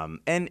 yep.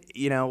 And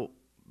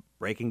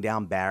breaking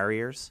down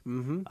barriers.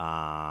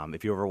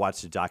 If you ever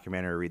watch the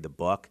documentary or read the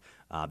book,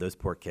 those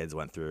poor kids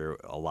went through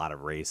a lot of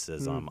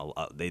racism.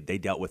 They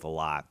dealt with a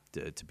lot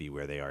to be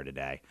where they are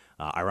today.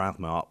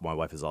 Ironically, my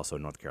wife is also a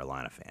North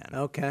Carolina fan.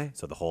 Okay.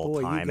 So the whole Boy,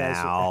 you time guys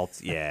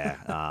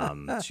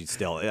are- out, she's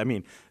still. I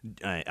mean,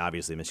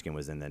 obviously Michigan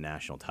was in the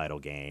national title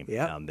game.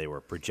 Yeah. They were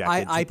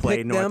projected I to play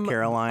picked North them.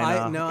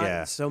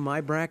 Carolina. So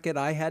my bracket,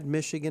 I had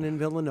Michigan and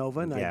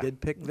Villanova, and I Yeah.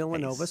 did pick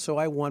Villanova, Nice. so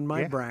I won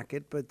my Yeah.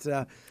 bracket. But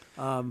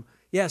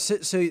yeah,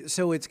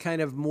 so it's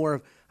kind of more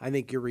of I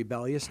think your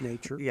rebellious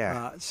nature.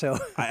 Yeah. So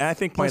I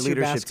think my plus your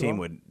leadership basketball. team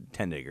would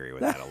tend to agree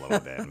with that a little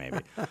bit, maybe.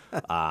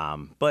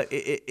 But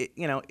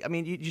I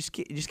mean, you just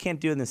can't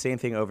do the same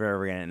thing over and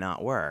over again and it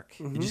not work.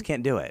 You just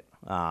can't do it.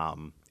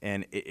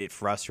 And it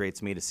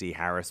frustrates me to see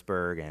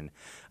Harrisburg, and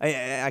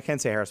I can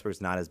say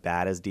Harrisburg's not as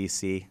bad as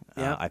DC.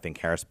 Yeah. I think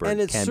Harrisburg And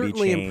it's can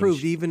certainly be changed.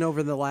 improved even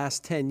over the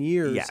last 10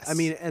 years. Yes. I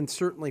mean, and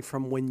certainly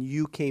from when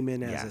you came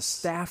in as a Yes.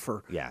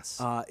 staffer. Yes.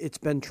 It's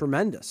been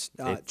tremendous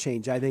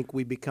change. I think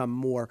we become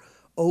more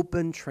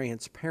open,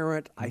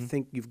 transparent. I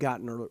think you've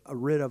gotten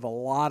rid of a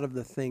lot of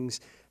the things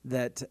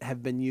that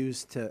have been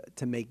used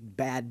to make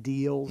bad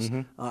deals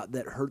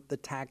that hurt the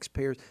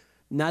taxpayers.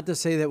 Not to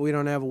say that we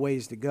don't have a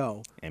ways to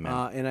go. Amen.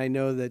 And I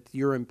know that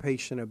you're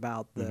impatient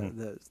about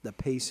the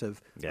pace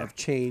of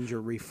change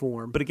or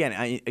reform. But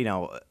again,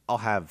 I'll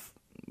have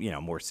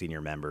more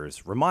senior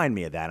members remind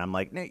me of that. I'm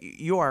like, no,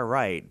 you are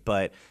right,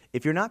 but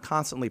if you're not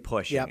constantly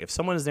pushing, Yep. if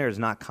someone is there is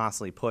not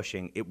constantly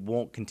pushing, it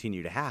won't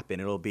continue to happen.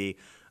 It'll be,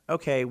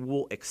 okay,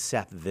 we'll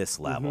accept this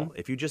level.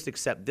 If you just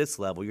accept this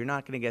level, you're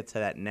not going to get to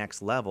that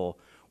next level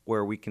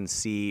where we can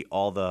see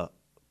all the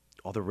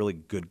really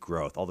good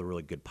growth, all the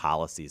really good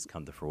policies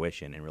come to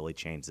fruition and really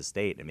change the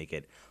state and make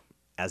it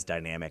as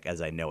dynamic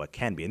as I know it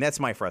can be. And that's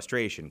my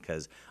frustration,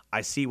 because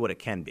I see what it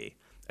can be.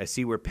 I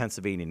see where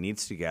Pennsylvania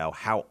needs to go,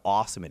 how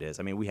awesome it is.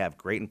 I mean, we have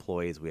great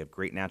employees. We have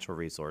great natural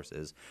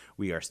resources.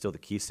 We are still the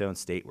Keystone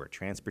State. We're a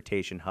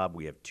transportation hub.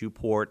 We have 2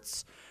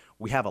 ports.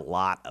 We have a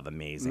lot of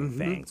amazing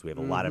things. We have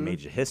a lot of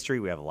major history.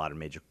 We have a lot of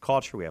major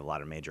culture. We have a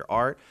lot of major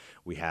art.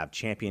 We have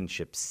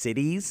championship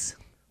cities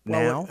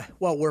now.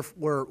 Well,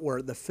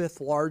 we're the 5th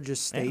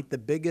largest state, the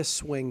biggest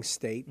swing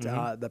state.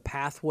 The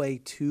pathway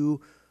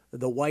to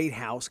the White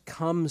House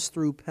comes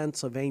through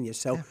Pennsylvania.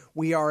 So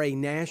we are a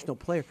national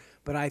player.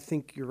 But I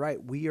think you're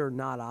right. We are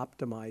not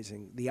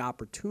optimizing the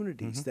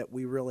opportunities that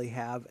we really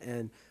have,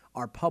 and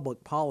our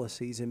public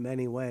policies in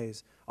many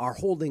ways are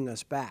holding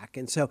us back.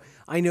 And so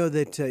I know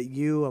that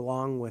you,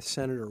 along with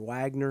Senator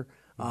Wagner,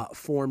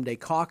 formed a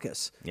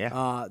caucus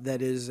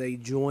that is a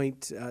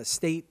joint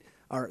state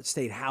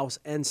House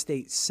and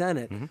state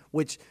Senate,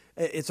 which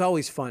it's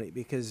always funny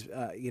because,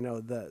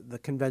 the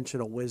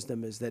conventional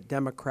wisdom is that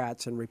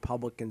Democrats and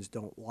Republicans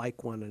don't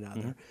like one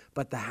another,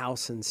 but the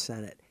House and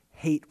Senate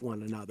hate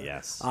one another.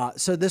 Yes.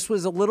 So this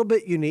was a little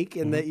bit unique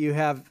in that you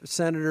have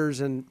senators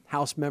and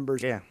House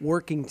members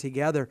working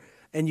together,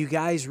 and you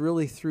guys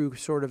really threw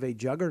sort of a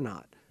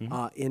juggernaut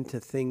into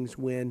things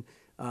when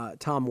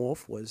Tom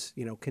Wolf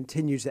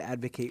continues to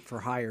advocate for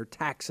higher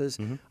taxes,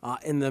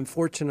 and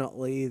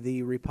unfortunately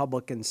the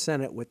Republican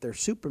Senate, with their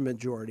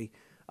supermajority,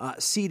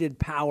 ceded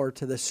power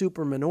to the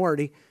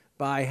superminority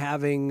by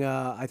having,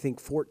 I think,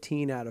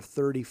 14 out of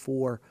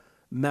 34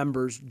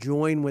 members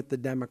join with the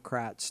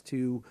Democrats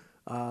to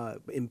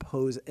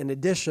impose an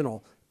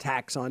additional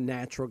tax on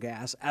natural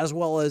gas, as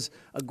well as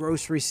a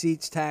gross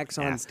receipts tax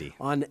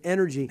on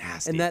energy.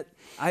 Nasty. And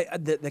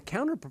that the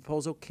counter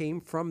proposal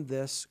came from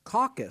this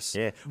caucus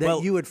that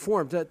you had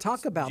formed.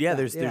 Talk about that.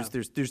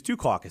 There's 2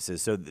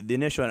 caucuses. So the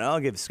initial, and I'll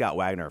give Scott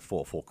Wagner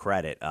full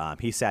credit.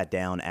 He sat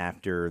down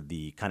after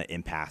the kind of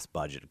impasse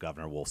budget,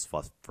 Governor Wolf's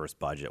first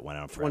budget, went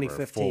on forever,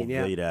 2015,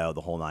 full veto,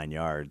 the whole 9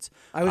 yards.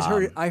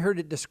 I heard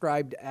it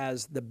described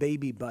as the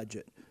baby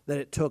budget, that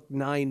it took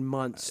 9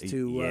 months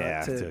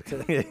to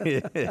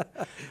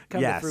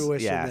come to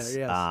fruition there.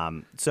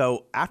 Yes.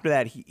 So after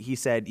that, he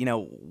said,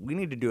 we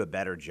need to do a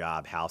better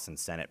job, House and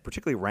Senate,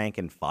 particularly rank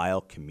and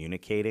file,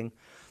 communicating.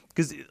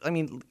 Because, I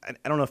mean,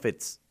 I don't know if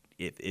it's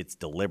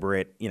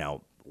deliberate.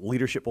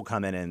 Leadership will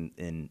come in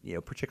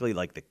and particularly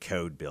like the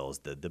code bills,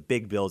 the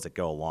big bills that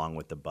go along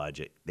with the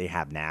budget, they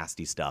have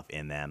nasty stuff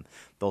in them.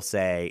 They'll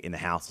say, in the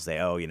House,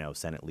 they'll say,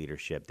 Senate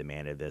leadership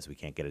demanded this, we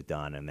can't get it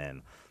done. And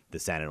then the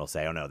Senate will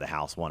say, oh, no, the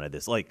House wanted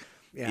this.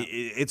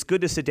 It's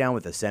good to sit down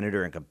with a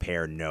senator and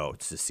compare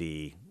notes to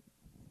see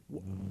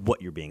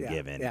what you're being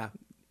given.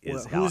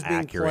 Is how who's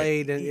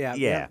accurate. being played.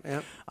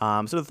 And,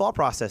 So the thought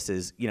process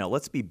is,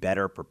 let's be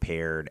better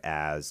prepared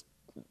as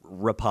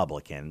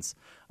Republicans.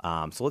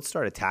 So let's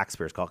start a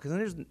taxpayers call, because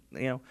there's,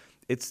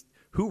 it's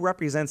who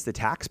represents the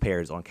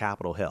taxpayers on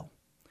Capitol Hill.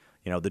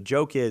 The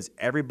joke is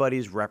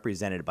everybody's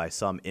represented by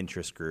some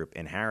interest group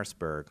in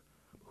Harrisburg.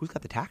 Who's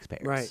got the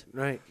taxpayers?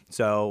 Right.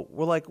 So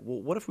we're like,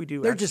 well, what if we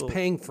do? They're just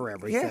paying for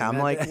everything. Yeah, I'm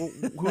like, well,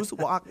 who's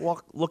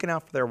looking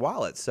out for their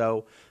wallets?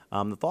 So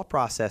the thought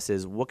process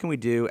is, what can we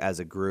do as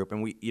a group?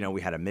 And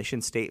we had a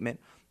mission statement.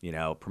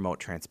 Promote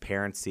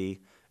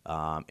transparency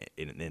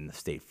in the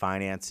state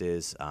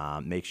finances.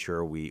 Make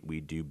sure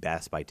we do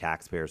best by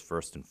taxpayers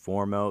first and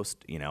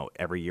foremost.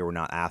 Every year we're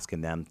not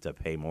asking them to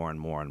pay more and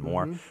more and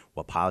more.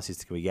 What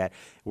policies can we get?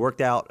 It worked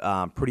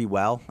out pretty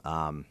well.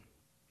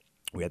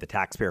 We had the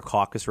Taxpayer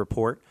Caucus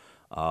report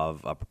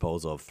of a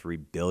proposal of $3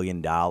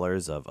 billion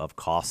of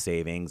cost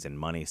savings and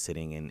money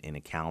sitting in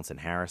accounts in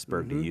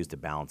Harrisburg to use to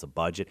balance a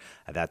budget.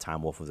 At that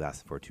time, Wolf was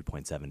asking for a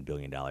 $2.7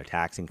 billion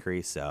tax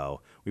increase. So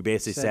we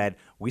basically said,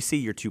 we see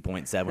your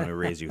 2.7, we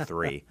raise you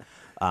 3.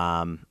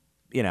 I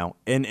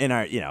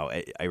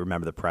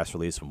remember the press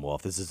release from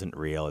Wolf. This isn't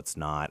real. It's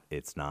not,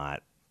 the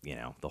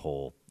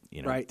whole,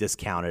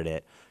 discounted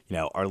it.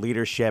 Our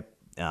leadership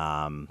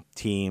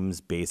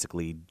teams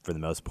basically, for the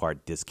most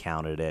part,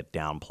 discounted it,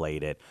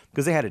 downplayed it,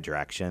 because they had a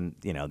direction.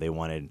 They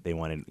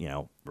wanted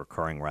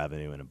recurring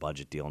revenue and a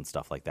budget deal and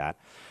stuff like that.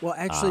 Well,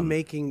 actually,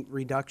 making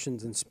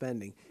reductions in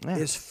spending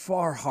is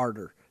far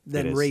harder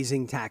than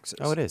raising taxes.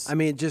 Oh, it is. I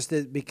mean, just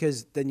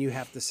because then you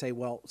have to say,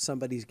 well,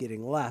 somebody's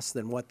getting less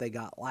than what they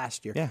got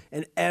last year,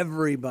 and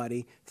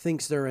everybody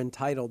thinks they're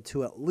entitled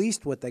to at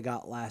least what they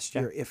got last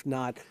year, if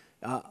not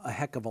a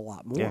heck of a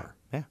lot more.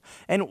 Yeah.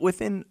 And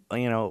within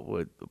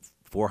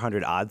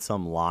 400 odd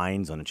some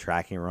lines on a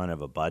tracking run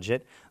of a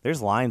budget, there's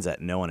lines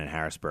that no one in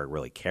Harrisburg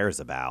really cares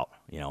about.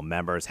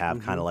 Members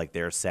have kind of like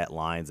their set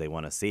lines they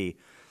want to see.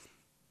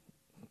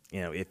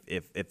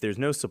 If there's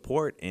no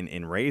support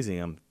in raising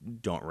them,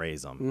 don't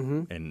raise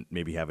them, and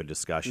maybe have a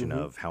discussion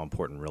of how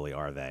important really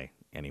are they.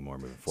 anymore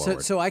moving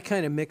forward. So I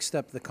kind of mixed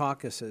up the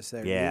caucuses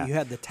there. Yeah, You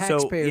had the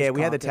taxpayers. So,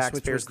 we had the caucus,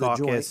 which taxpayers was the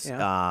joint, caucus,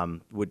 yeah.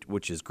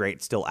 which is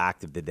great, still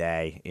active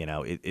today. You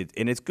know,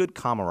 and it's good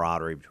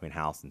camaraderie between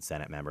House and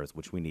Senate members,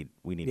 which we need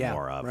Yeah,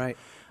 more of. right.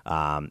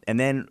 And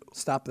then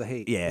Stop the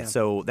hate. yeah,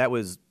 so that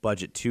was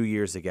budget 2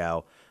 years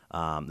ago.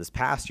 This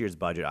past year's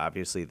budget,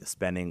 obviously, the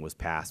spending was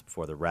passed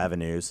before the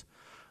revenues.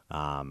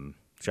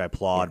 Which I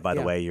applaud, by the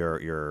yeah. way.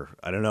 Your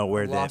I don't know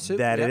where Lawsuit.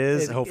 that Yep.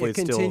 is. It Hopefully, it's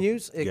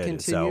continues. still It good.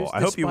 continues. So I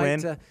hope you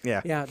despite,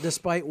 win. Yeah.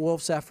 Despite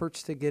Wolf's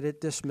efforts to get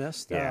it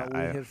dismissed, Yeah,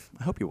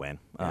 I hope you win.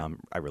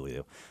 I really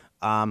do.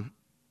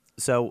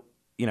 So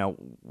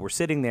we're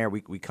sitting there.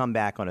 We come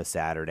back on a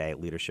Saturday.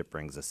 Leadership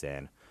brings us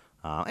in,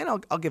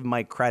 and I'll give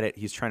Mike credit.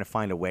 He's trying to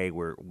find a way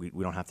where we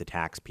don't have to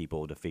tax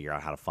people to figure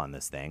out how to fund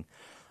this thing.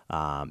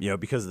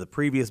 Because of the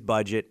previous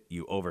budget,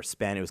 you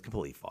overspend. It was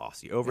completely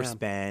false. You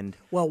overspend.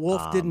 Well,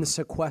 Wolf didn't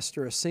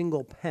sequester a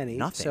single penny,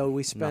 nothing, so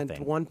we spent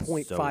nothing.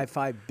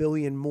 $1.55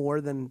 billion more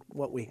than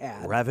what we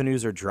had.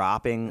 Revenues are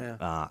dropping.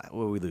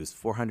 We lose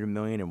 $400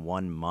 million in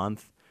 1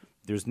 month.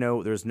 There's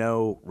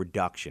no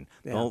reduction.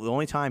 Yeah. The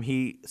only time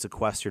he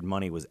sequestered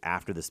money was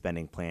after the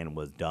spending plan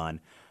was done.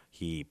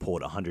 He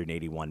pulled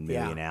 $181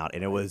 million out,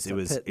 and it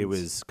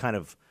was kind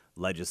of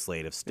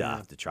legislative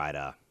stuff to try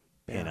to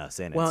pin us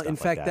in. Well, and stuff in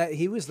fact, like that.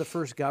 he was the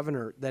first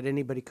governor that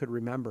anybody could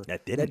remember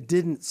That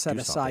didn't set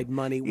do aside something.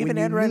 money Even when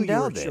Ed you knew you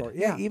Rendell were did. short.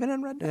 Yeah, even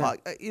Ed Rendell.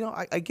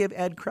 I give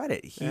Ed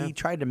credit. He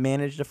tried to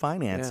manage the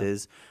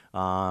finances,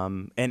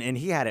 and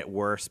he had it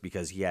worse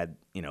because he had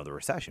the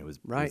recession. It was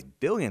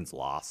billions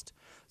lost.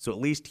 So at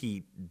least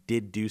he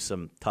did do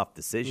some tough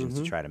decisions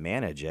to try to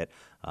manage it.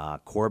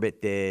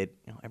 Corbett did.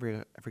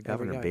 Every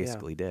governor guy,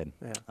 basically did.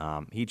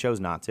 Yeah. He chose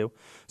not to.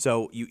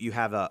 So you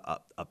have a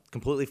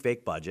completely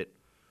fake budget.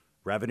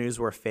 Revenues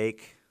were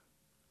fake.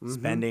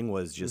 Spending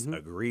was just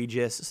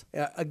egregious.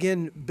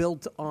 Again,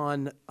 built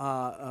on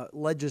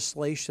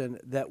legislation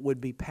that would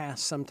be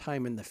passed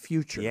sometime in the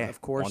future, Yeah,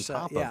 of course.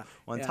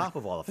 on top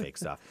of all the fake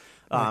stuff.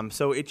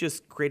 So it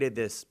just created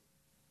this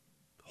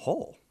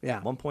hole.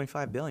 Yeah.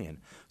 $1.5 billion.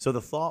 So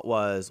the thought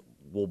was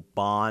we'll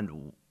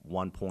bond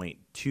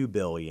 $1.2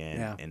 billion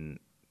and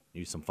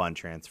use some fund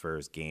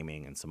transfers,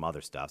 gaming, and some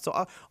other stuff.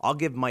 So I'll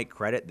give Mike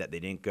credit that they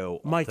didn't go.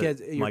 Mike, you're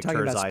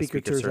talking about Speaker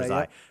Turzai,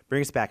 yeah.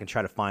 Bring us back and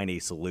try to find a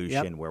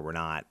solution where we're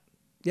not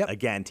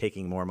again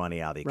taking more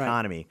money out of the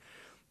economy.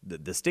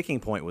 The sticking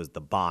point was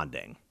the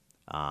bonding.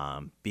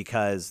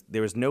 Because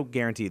there was no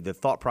guarantee. The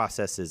thought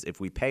process is if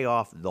we pay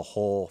off the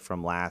hole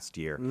from last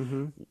year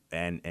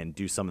and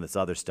do some of this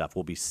other stuff,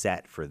 we'll be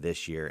set for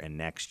this year and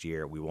next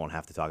year. We won't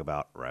have to talk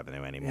about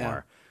revenue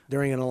anymore.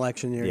 During an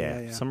election year.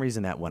 Yeah. For some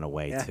reason that went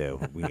away too.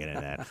 We get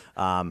into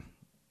that.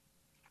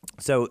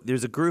 So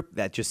there's a group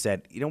that just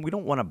said, we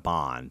don't want to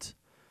bond.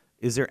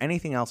 Is there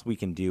anything else we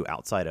can do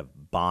outside of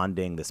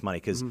bonding this money?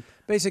 Because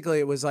basically,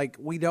 it was like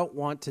we don't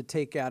want to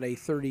take out a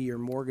 30-year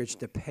mortgage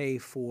to pay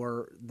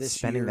for this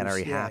spending that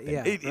already happened.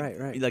 Yeah,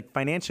 right. Like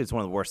financially, it's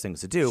one of the worst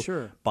things to do.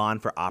 Sure.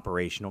 Bond for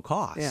operational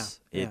costs.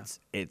 Yeah.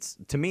 It's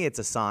to me, it's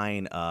a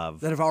sign of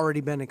that have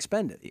already been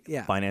expended.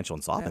 Yeah. financial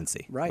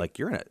insolvency. Right. Like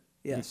you're in it.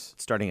 Yes.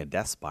 You're starting a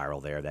death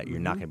spiral there that you're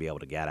not going to be able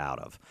to get out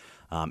of.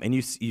 And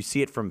you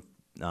see it from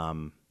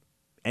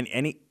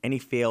any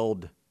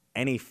failed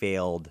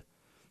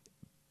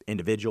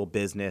individual,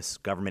 business,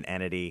 government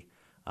entity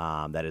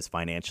that is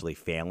financially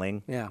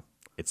failing. Yeah.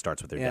 It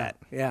starts with their Yeah. debt.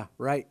 Yeah.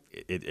 Right.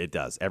 It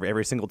does.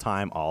 Every single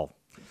time I'll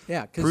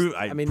Yeah. prove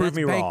That's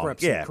me wrong.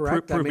 bankruptcy, Yeah,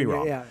 correct? prove me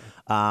wrong.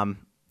 Yeah.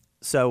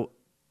 So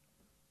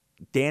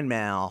Dan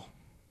Mal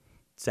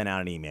sent out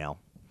an email.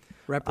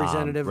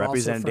 Representative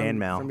Dan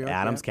Mal, from York,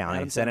 Adams County,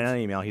 Adams sent out County.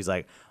 an email. He's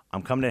like,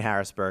 I'm coming to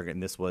Harrisburg,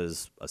 and this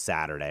was a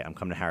Saturday. I'm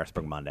coming to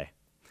Harrisburg Monday.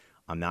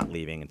 I'm not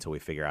leaving until we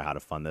figure out how to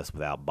fund this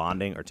without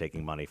bonding or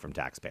taking money from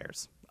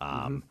taxpayers.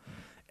 And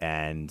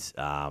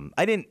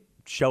I didn't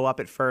show up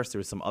at first. There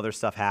was some other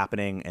stuff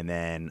happening, and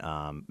then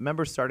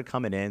members started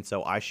coming in,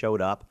 so I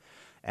showed up.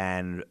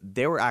 And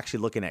they were actually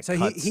looking at So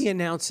cuts. he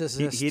announces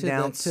this He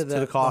announced to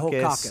the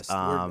caucus. whole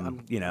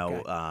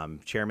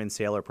caucus. Chairman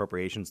Saylor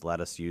Appropriations let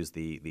us use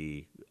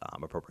the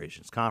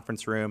Appropriations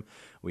conference room.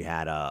 We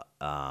had a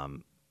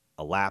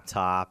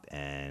laptop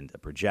and a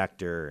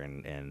projector,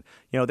 and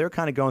they're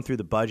kind of going through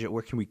the budget.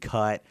 Where can we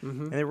cut?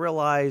 And they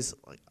realize,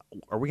 like,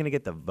 are we going to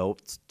get the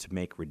votes to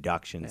make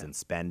reductions in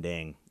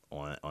spending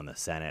on the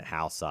Senate,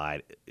 House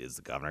side? Is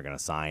the governor going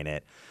to sign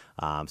it?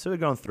 So they're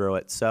going through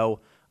it.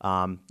 So.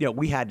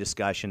 We had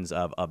discussions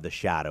of the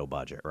shadow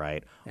budget,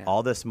 right? Yeah.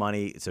 All this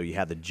money. So you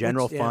have the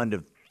general fund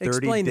of $30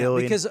 Explain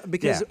billion. That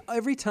because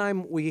every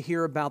time we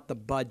hear about the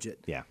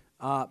budget,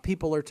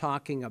 people are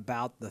talking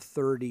about the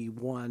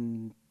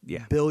 $31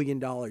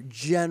 billion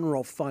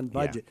general fund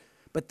budget.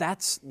 But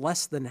that's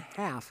less than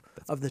half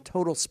of the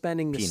total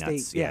spending the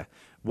peanuts, state. Yeah.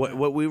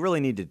 What we really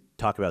need to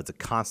talk about is a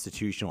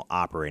constitutional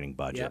operating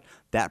budget. Yep.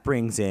 That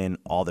brings in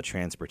all the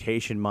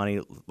transportation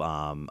money,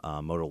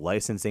 motor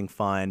licensing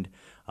fund.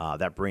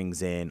 That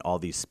brings in all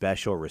these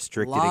special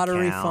restricted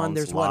Lottery accounts. fund.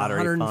 There's lottery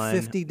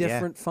 150 fund.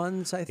 different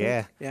funds, I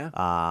think.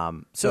 Yeah.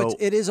 So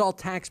it is all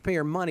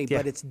taxpayer money, Yeah.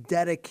 but it's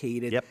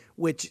dedicated, Yep.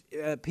 which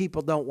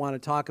people don't want to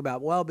talk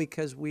about. Well,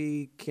 because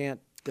we can't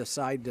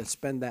decide to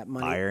spend that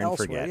money Fire and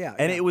elsewhere. forget. Yeah,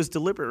 And yeah. it was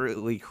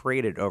deliberately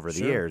created over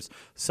the years.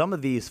 Some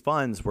of these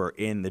funds were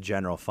in the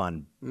general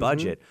fund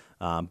budget,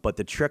 but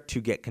the trick to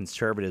get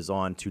conservatives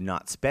on to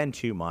not spend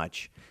too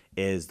much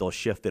is they'll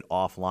shift it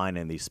offline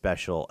in these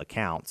special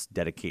accounts,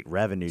 dedicate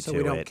revenue So to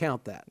it. we don't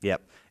count that.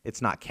 Yep,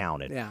 it's not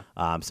counted. Yeah.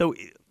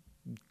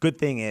 Good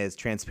thing is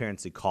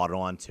transparency caught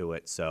on to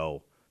it,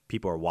 so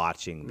people are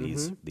watching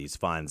these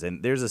funds.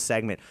 And there's a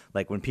segment,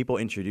 like when people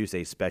introduce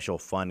a special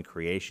fund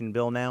creation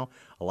bill now,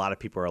 a lot of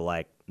people are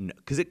like,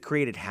 because it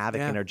created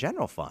havoc in our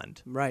general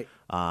fund. Right.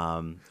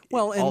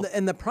 Well,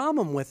 And the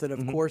problem with it,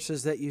 of course,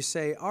 is that you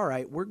say, all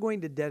right, we're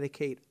going to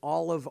dedicate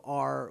all of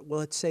our,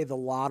 well, let's say the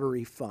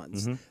lottery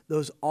funds.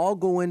 Those all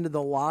go into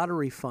the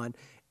lottery fund.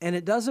 And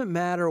it doesn't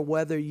matter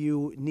whether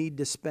you need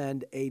to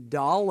spend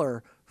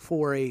 $1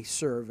 for a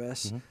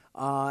service.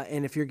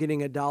 And if you're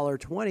getting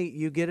 $1.20,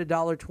 you get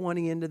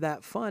 $1.20 into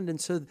that fund, and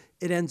so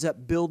it ends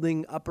up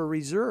building up a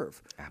reserve.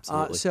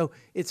 Absolutely. So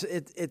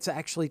it's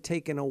actually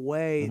taken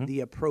away the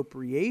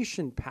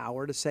appropriation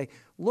power to say,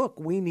 look,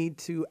 we need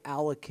to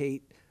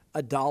allocate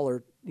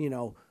 $1,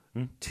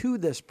 to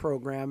this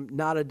program,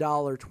 not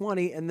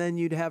 $1.20, and then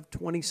you'd have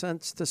 20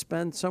 cents to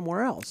spend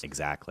somewhere else.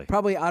 Exactly.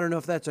 Probably, I don't know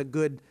if that's a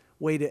good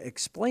way to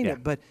explain Yeah.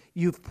 it, but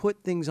you've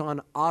put things on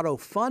auto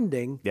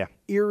funding, Yeah.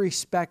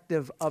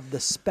 irrespective of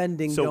the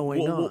spending So going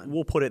we'll, on.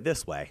 we'll put it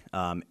this way.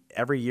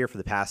 Every year for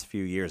the past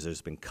few years,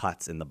 there's been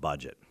cuts in the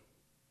budget.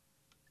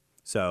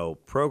 So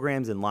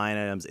programs and line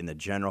items in the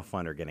general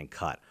fund are getting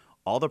cut.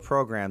 All the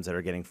programs that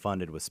are getting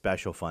funded with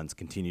special funds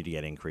continue to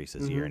get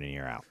increases year in and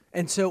year out.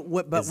 And so,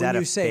 but Is when that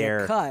you a say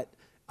fair- a cut,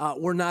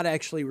 we're not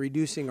actually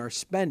reducing our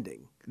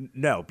spending.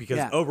 No, because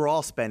Yeah.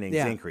 overall spending is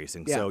Yeah.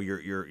 increasing. Yeah. So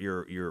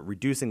you're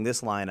reducing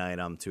this line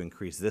item to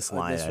increase this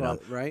line this item, one,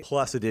 right?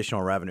 plus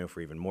additional revenue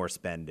for even more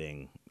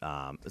spending.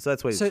 So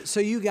that's what. So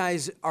you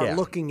guys are Yeah.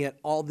 looking at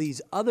all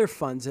these other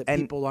funds that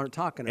people aren't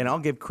talking And about.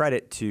 I'll give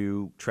credit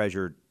to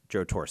Treasurer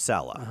Joe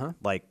Torsella.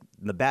 Like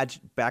the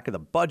back of the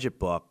budget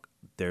book,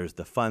 there's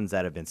the funds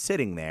that have been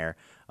sitting there.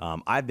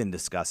 I've been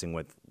discussing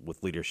with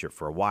leadership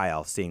for a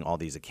while, seeing all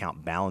these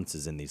account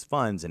balances in these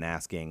funds and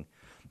asking,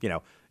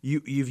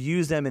 you've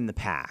used them in the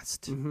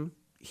past,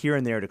 here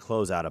and there to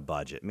close out a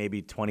budget,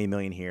 maybe 20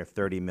 million here,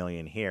 30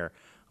 million here.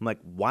 I'm like,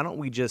 why don't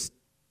we just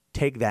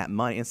take that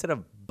money instead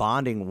of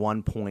bonding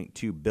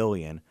 1.2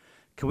 billion?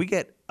 Can we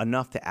get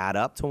enough to add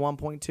up to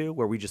 1.2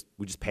 where we just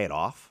pay it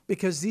off?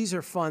 Because these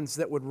are funds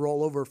that would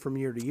roll over from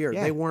year to year.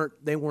 Yeah.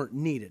 They weren't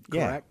needed,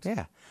 correct?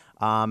 Yeah.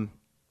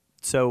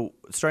 So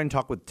starting to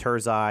talk with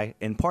Turzai,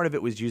 and part of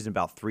it was using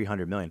about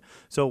 300 million.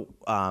 So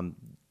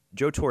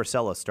Joe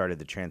Torsella started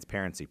the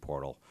transparency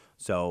portal.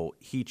 So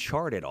he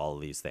charted all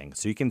of these things.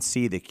 So you can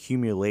see the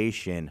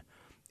accumulation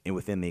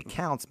within the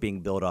accounts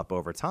being built up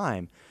over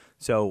time.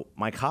 So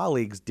my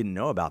colleagues didn't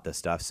know about this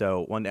stuff.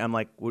 So one day I'm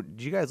like, well,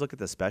 did you guys look at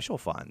the special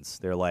funds?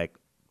 They're like,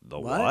 the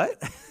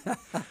what?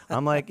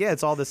 I'm like, yeah,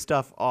 it's all this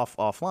stuff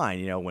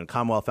offline. When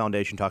Commonwealth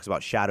Foundation talks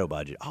about shadow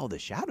budget. Oh, the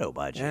shadow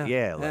budget.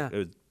 Yeah. It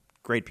was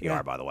great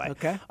PR, by the way.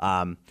 Okay.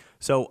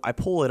 So I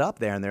pull it up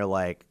there, and they're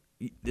like,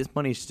 this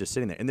money's just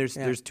sitting there. And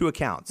there's two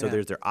accounts. So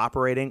there's their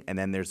operating, and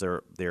then there's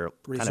their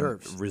Reserves. kind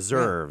of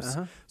reserves.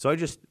 Yeah. So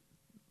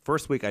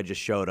first week I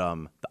just showed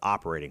them the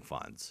operating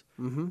funds,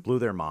 blew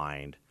their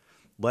mind,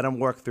 let them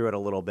work through it a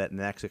little bit. And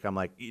the next week I'm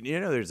like,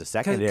 there's a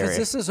secondary. Because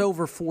this is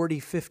over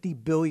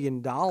 $40-50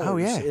 billion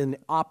in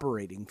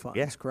operating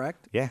funds,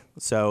 correct? Yeah.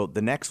 So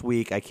the next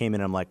week I came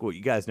in and I'm like, well,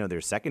 you guys know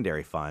there's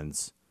secondary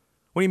funds.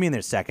 What do you mean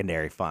there's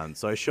secondary funds?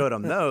 So I showed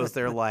them those.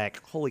 They're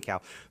like, holy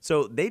cow.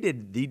 So they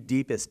did the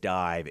deepest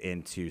dive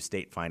into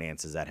state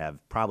finances that have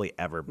probably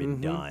ever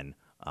been done.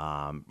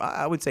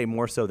 I would say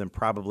more so than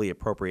probably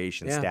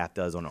appropriation staff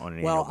does on an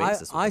annual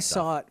basis. I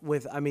saw it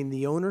with,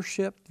 the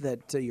ownership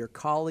that your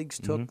colleagues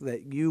took,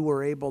 that you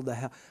were able to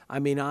have.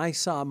 I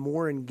saw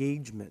more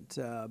engagement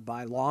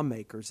by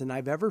lawmakers than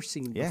I've ever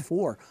seen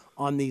before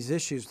on these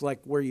issues, like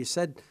where you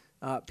said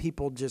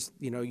people just,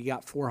 you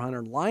got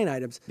 400 line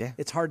items. Yeah.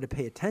 It's hard to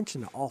pay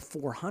attention to all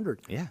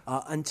 400 Yeah.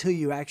 Until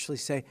you actually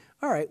say,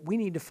 all right, we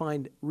need to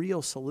find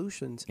real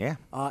solutions. Yeah.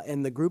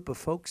 And the group of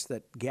folks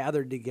that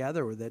gathered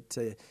together, or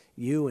that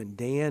you and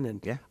Dan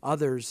and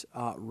others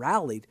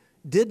rallied,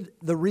 did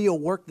the real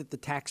work that the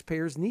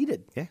taxpayers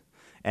needed. Yeah.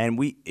 And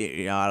we,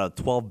 out of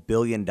 $12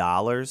 billion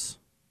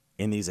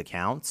in these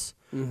accounts,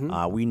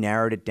 we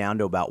narrowed it down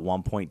to about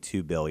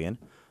 $1.2 billion.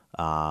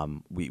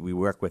 We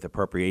work with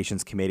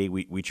Appropriations Committee.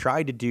 We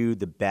tried to do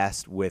the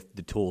best with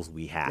the tools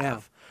we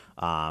have.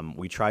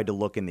 We tried to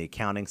look in the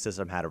accounting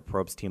system, had a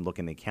probes team look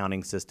in the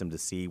accounting system to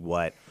see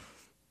what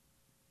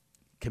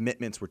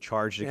commitments were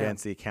charged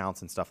against the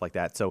accounts and stuff like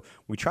that. So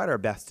we tried our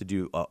best to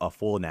do a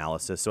full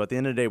analysis. So at the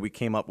end of the day, we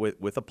came up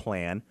with a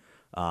plan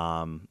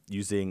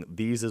using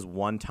these as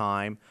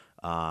one-time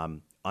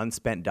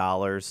unspent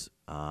dollars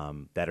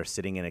that are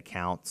sitting in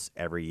accounts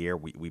every year.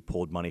 We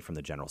pulled money from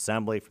the General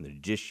Assembly, from the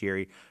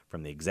judiciary,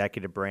 from the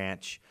executive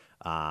branch.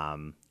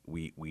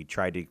 We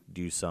tried to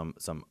do some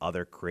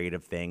other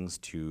creative things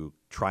to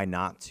try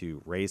not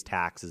to raise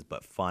taxes,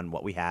 but fund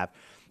what we have.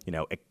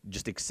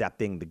 Just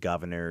accepting the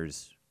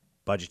governor's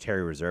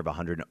budgetary reserve,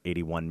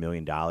 $181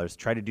 million.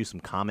 Try to do some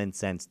common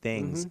sense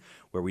things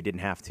where we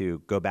didn't have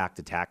to go back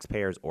to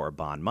taxpayers or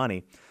bond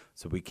money.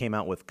 So we came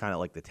out with kind of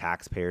like the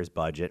taxpayers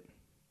budget,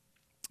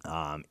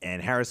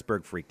 and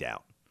Harrisburg freaked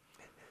out.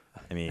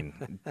 I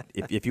mean,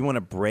 if you want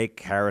to break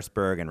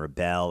Harrisburg and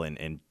rebel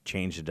and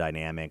change the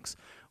dynamics,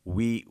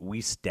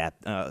 we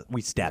stepped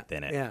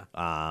in it.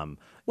 Yeah.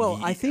 Well,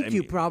 I think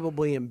you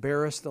probably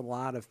embarrassed a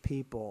lot of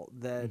people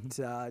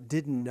that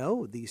didn't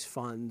know these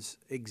funds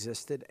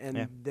existed,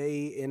 and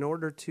they, in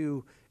order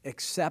to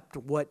accept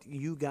what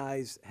you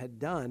guys had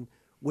done,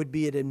 would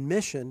be an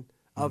admission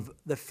of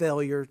the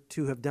failure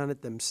to have done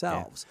it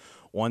themselves.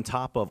 Yeah. On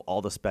top of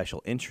all the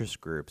special interest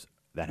groups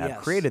that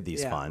have created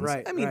these funds.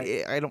 Right, I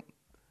mean, I don't.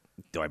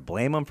 Do I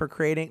blame them for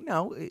creating?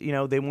 No.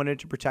 They wanted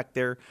to protect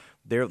their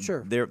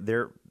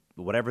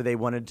whatever they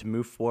wanted to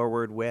move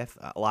forward with.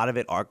 A lot of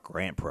it are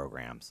grant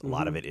programs. A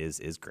lot of it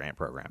is grant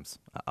programs,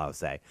 I'll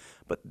say.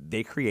 But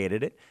they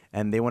created it,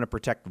 and they want to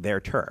protect their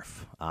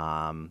turf.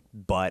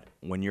 But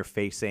when you're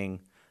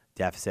facing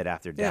deficit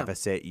after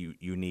deficit,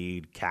 you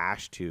need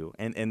cash to,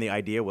 and the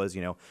idea was,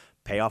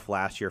 pay off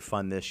last year,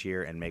 fund this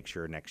year, and make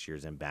sure next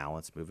year's in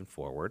balance moving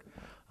forward.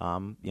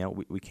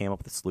 We came up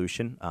with a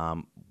solution.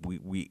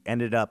 We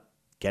ended up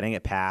getting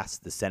it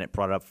passed. The Senate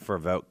brought it up for a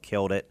vote,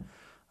 killed it.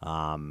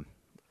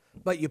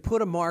 But you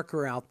put a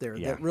marker out there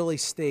that really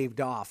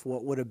staved off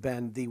what would have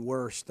been the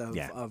worst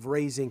of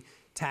raising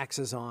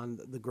taxes on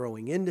the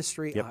growing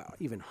industry,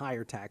 even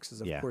higher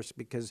taxes, of course,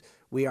 because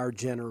we are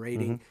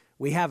generating.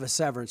 We have a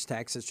severance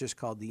tax. It's just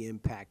called the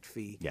impact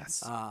fee.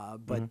 Yes.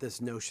 But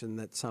this notion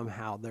that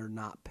somehow they're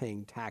not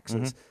paying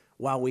taxes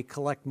while we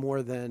collect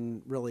more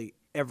than really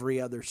every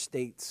other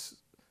state's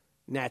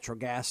natural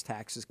gas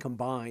taxes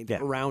combined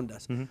around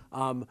us.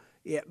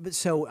 But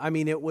so, I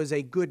mean, it was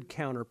a good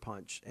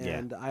counterpunch,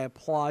 and I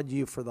applaud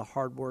you for the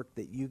hard work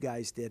that you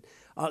guys did.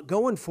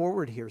 Going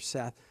forward here,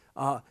 Seth,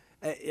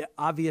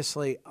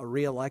 obviously a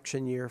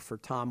re-election year for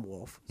Tom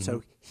Wolf,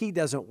 so he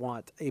doesn't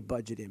want a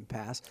budget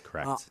impasse.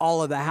 Correct.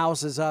 All of the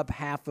House is up,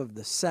 half of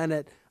the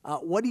Senate.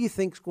 What do you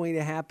think is going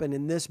to happen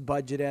in this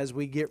budget as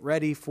we get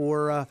ready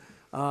for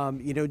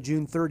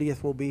June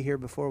 30th will be here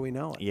before we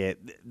know it? Yeah,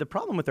 the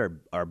problem with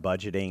our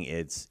budgeting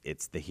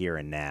it's the here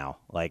and now.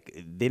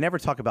 Like, they never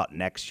talk about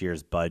next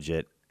year's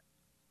budget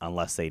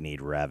unless they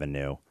need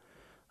revenue.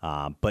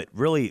 But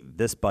really,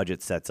 this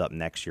budget sets up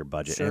next year's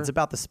budget, and it's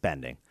about the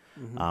spending.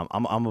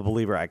 I'm a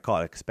believer. I call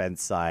it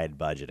expense side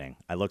budgeting.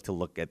 I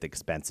look at the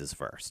expenses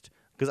first,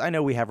 because I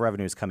know we have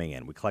revenues coming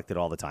in. We collect it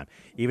all the time.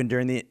 Even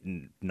during the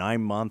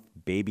 9-month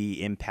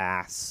baby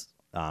impasse,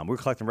 we're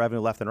collecting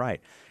revenue left and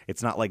right.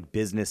 It's not like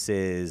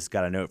businesses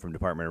got a note from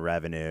Department of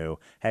Revenue,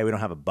 hey, we don't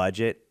have a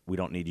budget. We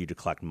don't need you to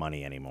collect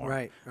money anymore.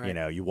 Right.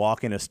 You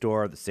walk in a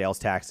store, the sales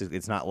tax,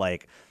 it's not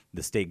like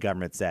the state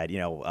government said,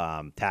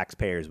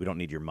 taxpayers, we don't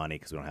need your money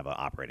because we don't have an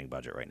operating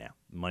budget right now.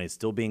 Money is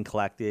still being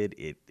collected.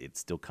 It's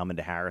still coming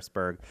to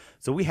Harrisburg.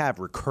 So we have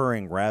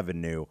recurring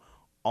revenue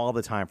all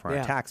the time for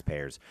our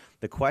taxpayers.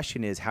 The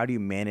question is, how do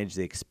you manage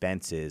the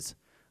expenses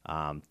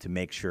to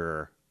make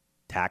sure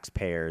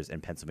taxpayers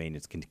and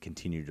Pennsylvanians can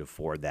continue to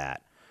afford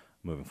that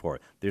moving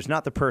forward? There's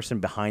not the person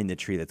behind the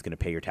tree that's going to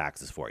pay your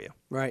taxes for you.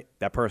 Right.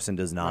 That person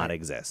does not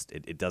exist.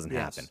 It doesn't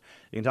happen.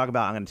 You can talk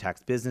about, I'm going to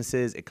tax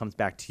businesses. It comes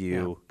back to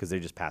you because they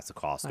just pass the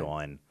cost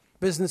on.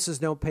 Businesses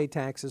don't pay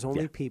taxes.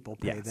 Only people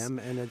pay them.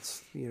 And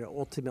it's,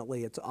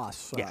 ultimately it's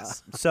us.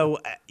 Yes. So,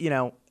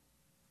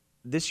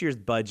 this year's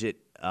budget,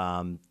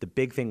 the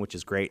big thing, which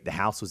is great, the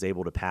House was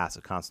able to pass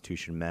a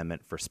Constitution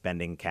amendment for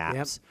spending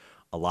caps.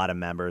 A lot of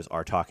members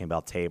are talking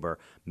about Tabor.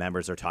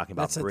 Members are talking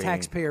about That's a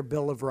taxpayer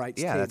bill of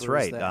rights. Yeah, Tabor that's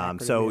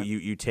right. So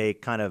you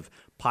take kind of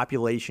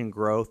population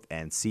growth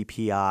and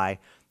CPI,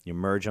 you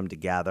merge them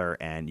together,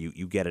 and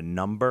you get a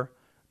number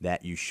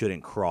that you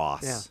shouldn't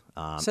cross.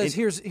 Says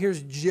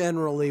here's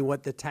generally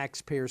what the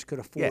taxpayers could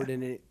afford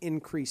in an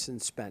increase in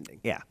spending.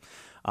 Yeah.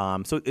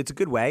 So it's a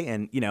good way,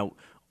 and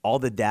all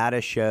the data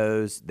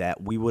shows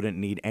that we wouldn't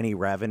need any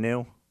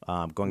revenue.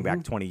 Going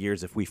back 20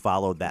 years, if we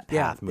followed that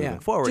path moving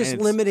forward. Just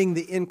limiting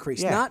the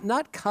increase,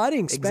 not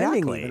cutting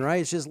spending even, right?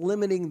 It's just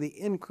limiting the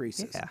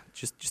increases. Yeah,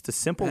 just a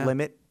simple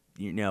limit.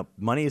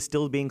 Money is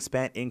still being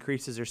spent,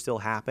 increases are still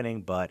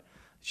happening, but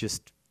it's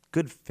just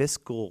good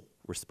fiscal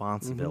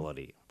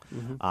responsibility.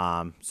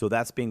 So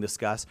that's being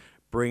discussed.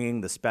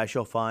 bringing the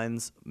special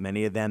funds,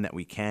 many of them that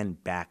we can,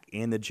 back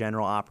in the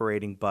general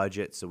operating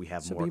budget, so we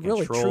have more be control.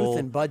 really truth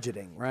in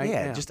budgeting, right?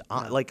 Yeah, just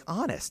like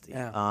honesty.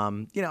 Yeah.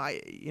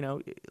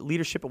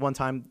 Leadership at one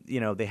time,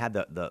 they had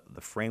the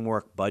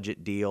framework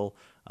budget deal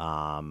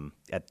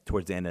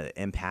towards the end of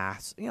the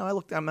impasse.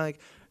 I'm like,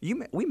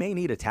 we may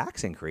need a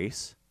tax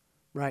increase.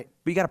 Right.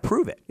 But you got to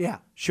prove it. Yeah.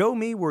 Show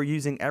me we're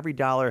using every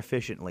dollar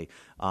efficiently.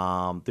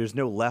 There's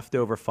no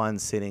leftover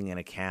funds sitting in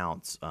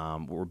accounts.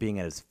 We're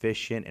being as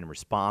efficient and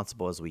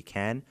responsible as we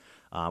can.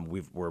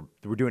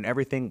 We're doing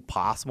everything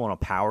possible in our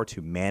power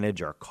to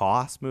manage our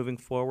costs moving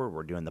forward.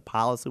 We're doing the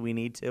policy we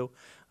need to.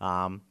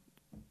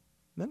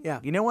 Yeah.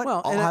 You know what?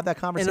 Well, I'll have that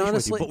conversation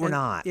honestly, with you, but we're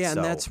not. Yeah, so.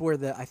 and that's where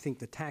I think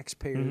the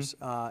taxpayers,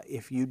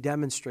 if you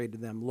demonstrate to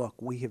them, look,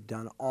 we have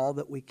done all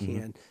that we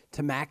can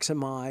to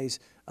maximize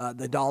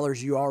the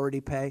dollars you already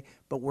pay,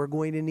 but we're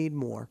going to need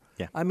more.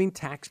 Yeah. I mean,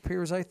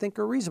 taxpayers, I think,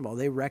 are reasonable.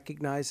 They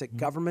recognize that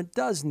government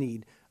does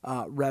need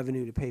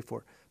revenue to pay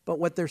for. But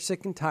what they're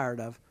sick and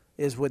tired of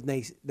is when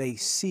they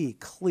see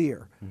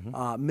clear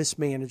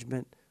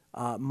mismanagement,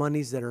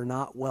 monies that are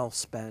not well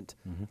spent,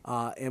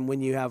 and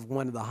when you have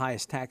one of the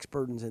highest tax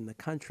burdens in the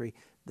country,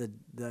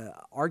 the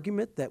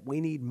argument that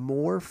we need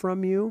more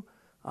from you,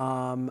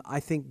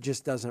 I think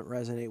just doesn't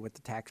resonate with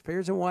the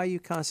taxpayers, and why you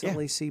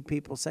constantly see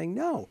people saying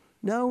no,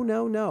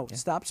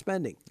 stop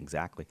spending.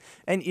 Exactly,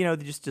 and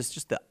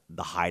just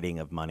the hiding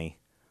of money.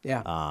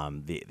 Yeah.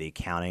 The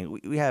accounting.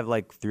 We have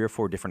like 3 or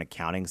 4 different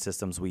accounting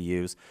systems we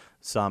use.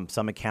 Some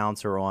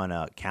accounts are on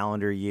a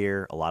calendar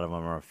year. A lot of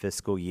them are a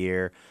fiscal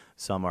year.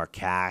 Some are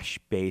cash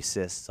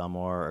basis. Some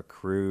are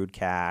accrued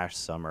cash.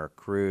 Some are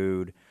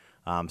accrued.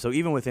 So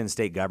even within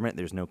state government,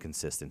 there's no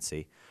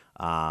consistency.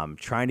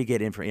 Trying to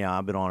get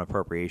I've been on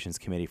appropriations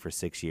committee for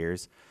 6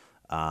 years.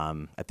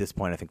 At this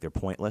point, I think they're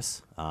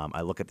pointless.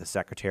 I look at the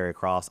secretary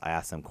across. I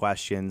ask them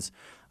questions.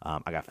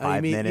 I got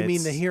 5 minutes. You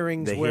mean the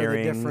hearings where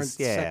the different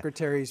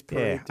secretaries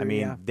parade through? I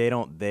mean, they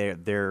don't.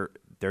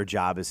 Their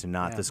job is to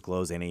not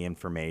disclose any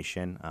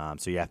information.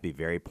 So you have to be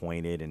very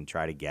pointed and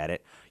try to get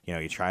it.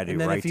 You try to and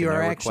then write if you to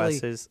are no actually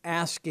requests.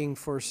 asking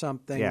for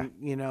something,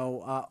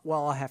 well,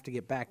 I'll have to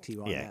get back to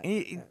you on that.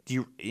 And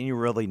you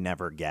really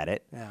never get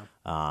it.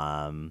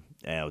 Yeah.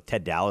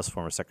 Ted Dallas,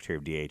 former secretary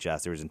of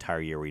DHS, there was an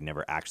entire year where he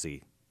never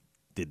actually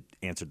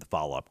answered the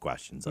follow-up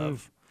questions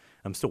of,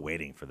 I'm still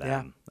waiting for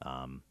them.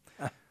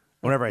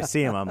 Whenever I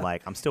see him, I'm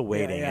like, I'm still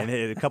waiting. Yeah. And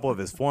a couple of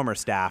his former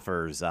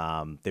staffers,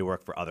 they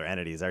work for other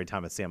entities. Every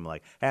time I see him, I'm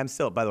like, hey, I'm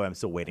still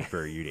waiting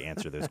for you to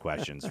answer those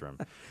questions from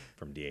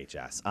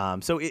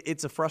DHS. So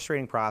it's a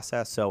frustrating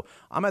process. So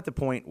I'm at the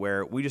point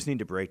where we just need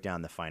to break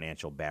down the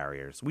financial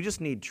barriers. We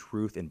just need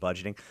truth in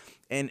budgeting.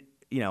 And,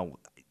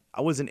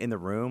 I wasn't in the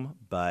room,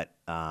 but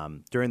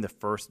during the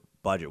first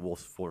budget,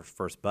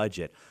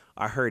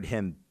 I heard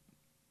him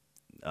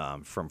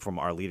from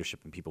our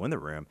leadership and people in the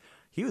room.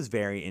 He was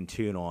very in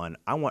tune on,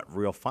 I want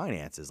real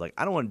finances. Like,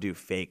 I don't want to do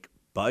fake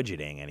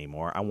budgeting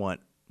anymore. I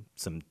want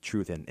some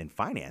truth in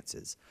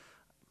finances.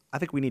 I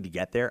think we need to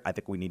get there. I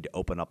think we need to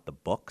open up the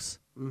books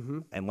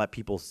and let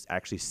people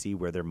actually see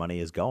where their money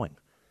is going.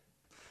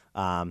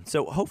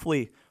 So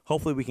hopefully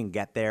we can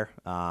get there.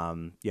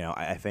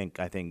 I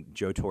think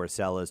Joe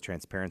Torricella's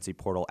transparency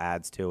portal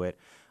adds to it.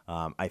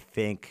 I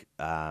think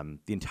the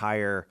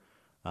entire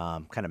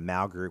kind of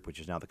Mal group, which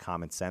is now the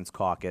Common Sense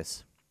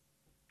Caucus,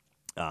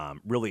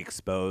 really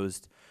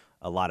exposed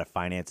a lot of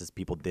finances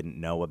people didn't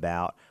know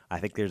about. I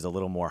think there's a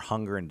little more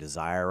hunger and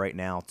desire right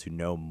now to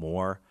know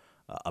more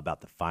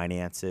about the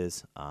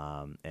finances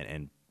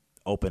and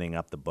opening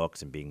up the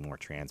books and being more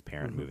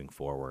transparent moving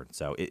forward.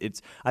 So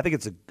I think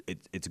it's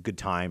a good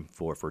time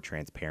for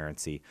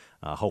transparency.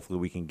 Hopefully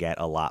we can get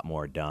a lot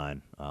more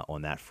done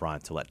on that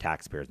front to let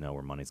taxpayers know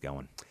where money's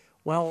going.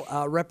 Well,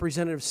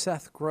 Representative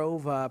Seth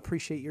Grove,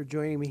 appreciate your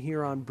joining me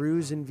here on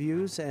Brews and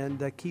Views,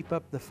 and keep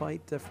up the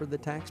fight for the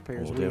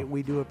taxpayers.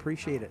 We do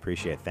appreciate it.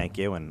 Appreciate it. Thank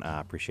you, and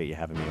appreciate you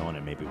having me on,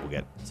 and maybe we'll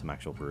get some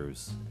actual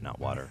brews, not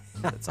water,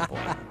 at some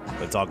point.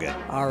 But it's all good.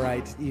 All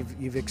right.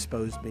 You've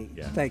exposed me.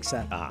 Yeah. Thanks,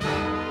 Seth.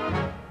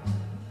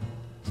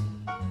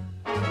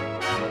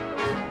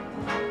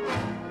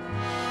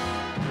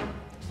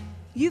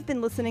 You've been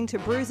listening to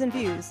Brews and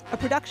Views, a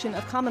production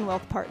of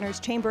Commonwealth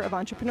Partners Chamber of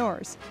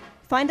Entrepreneurs.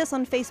 Find us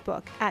on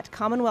Facebook at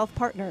Commonwealth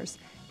Partners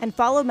and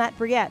follow Matt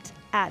Briette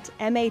at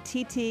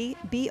MattBrouillette.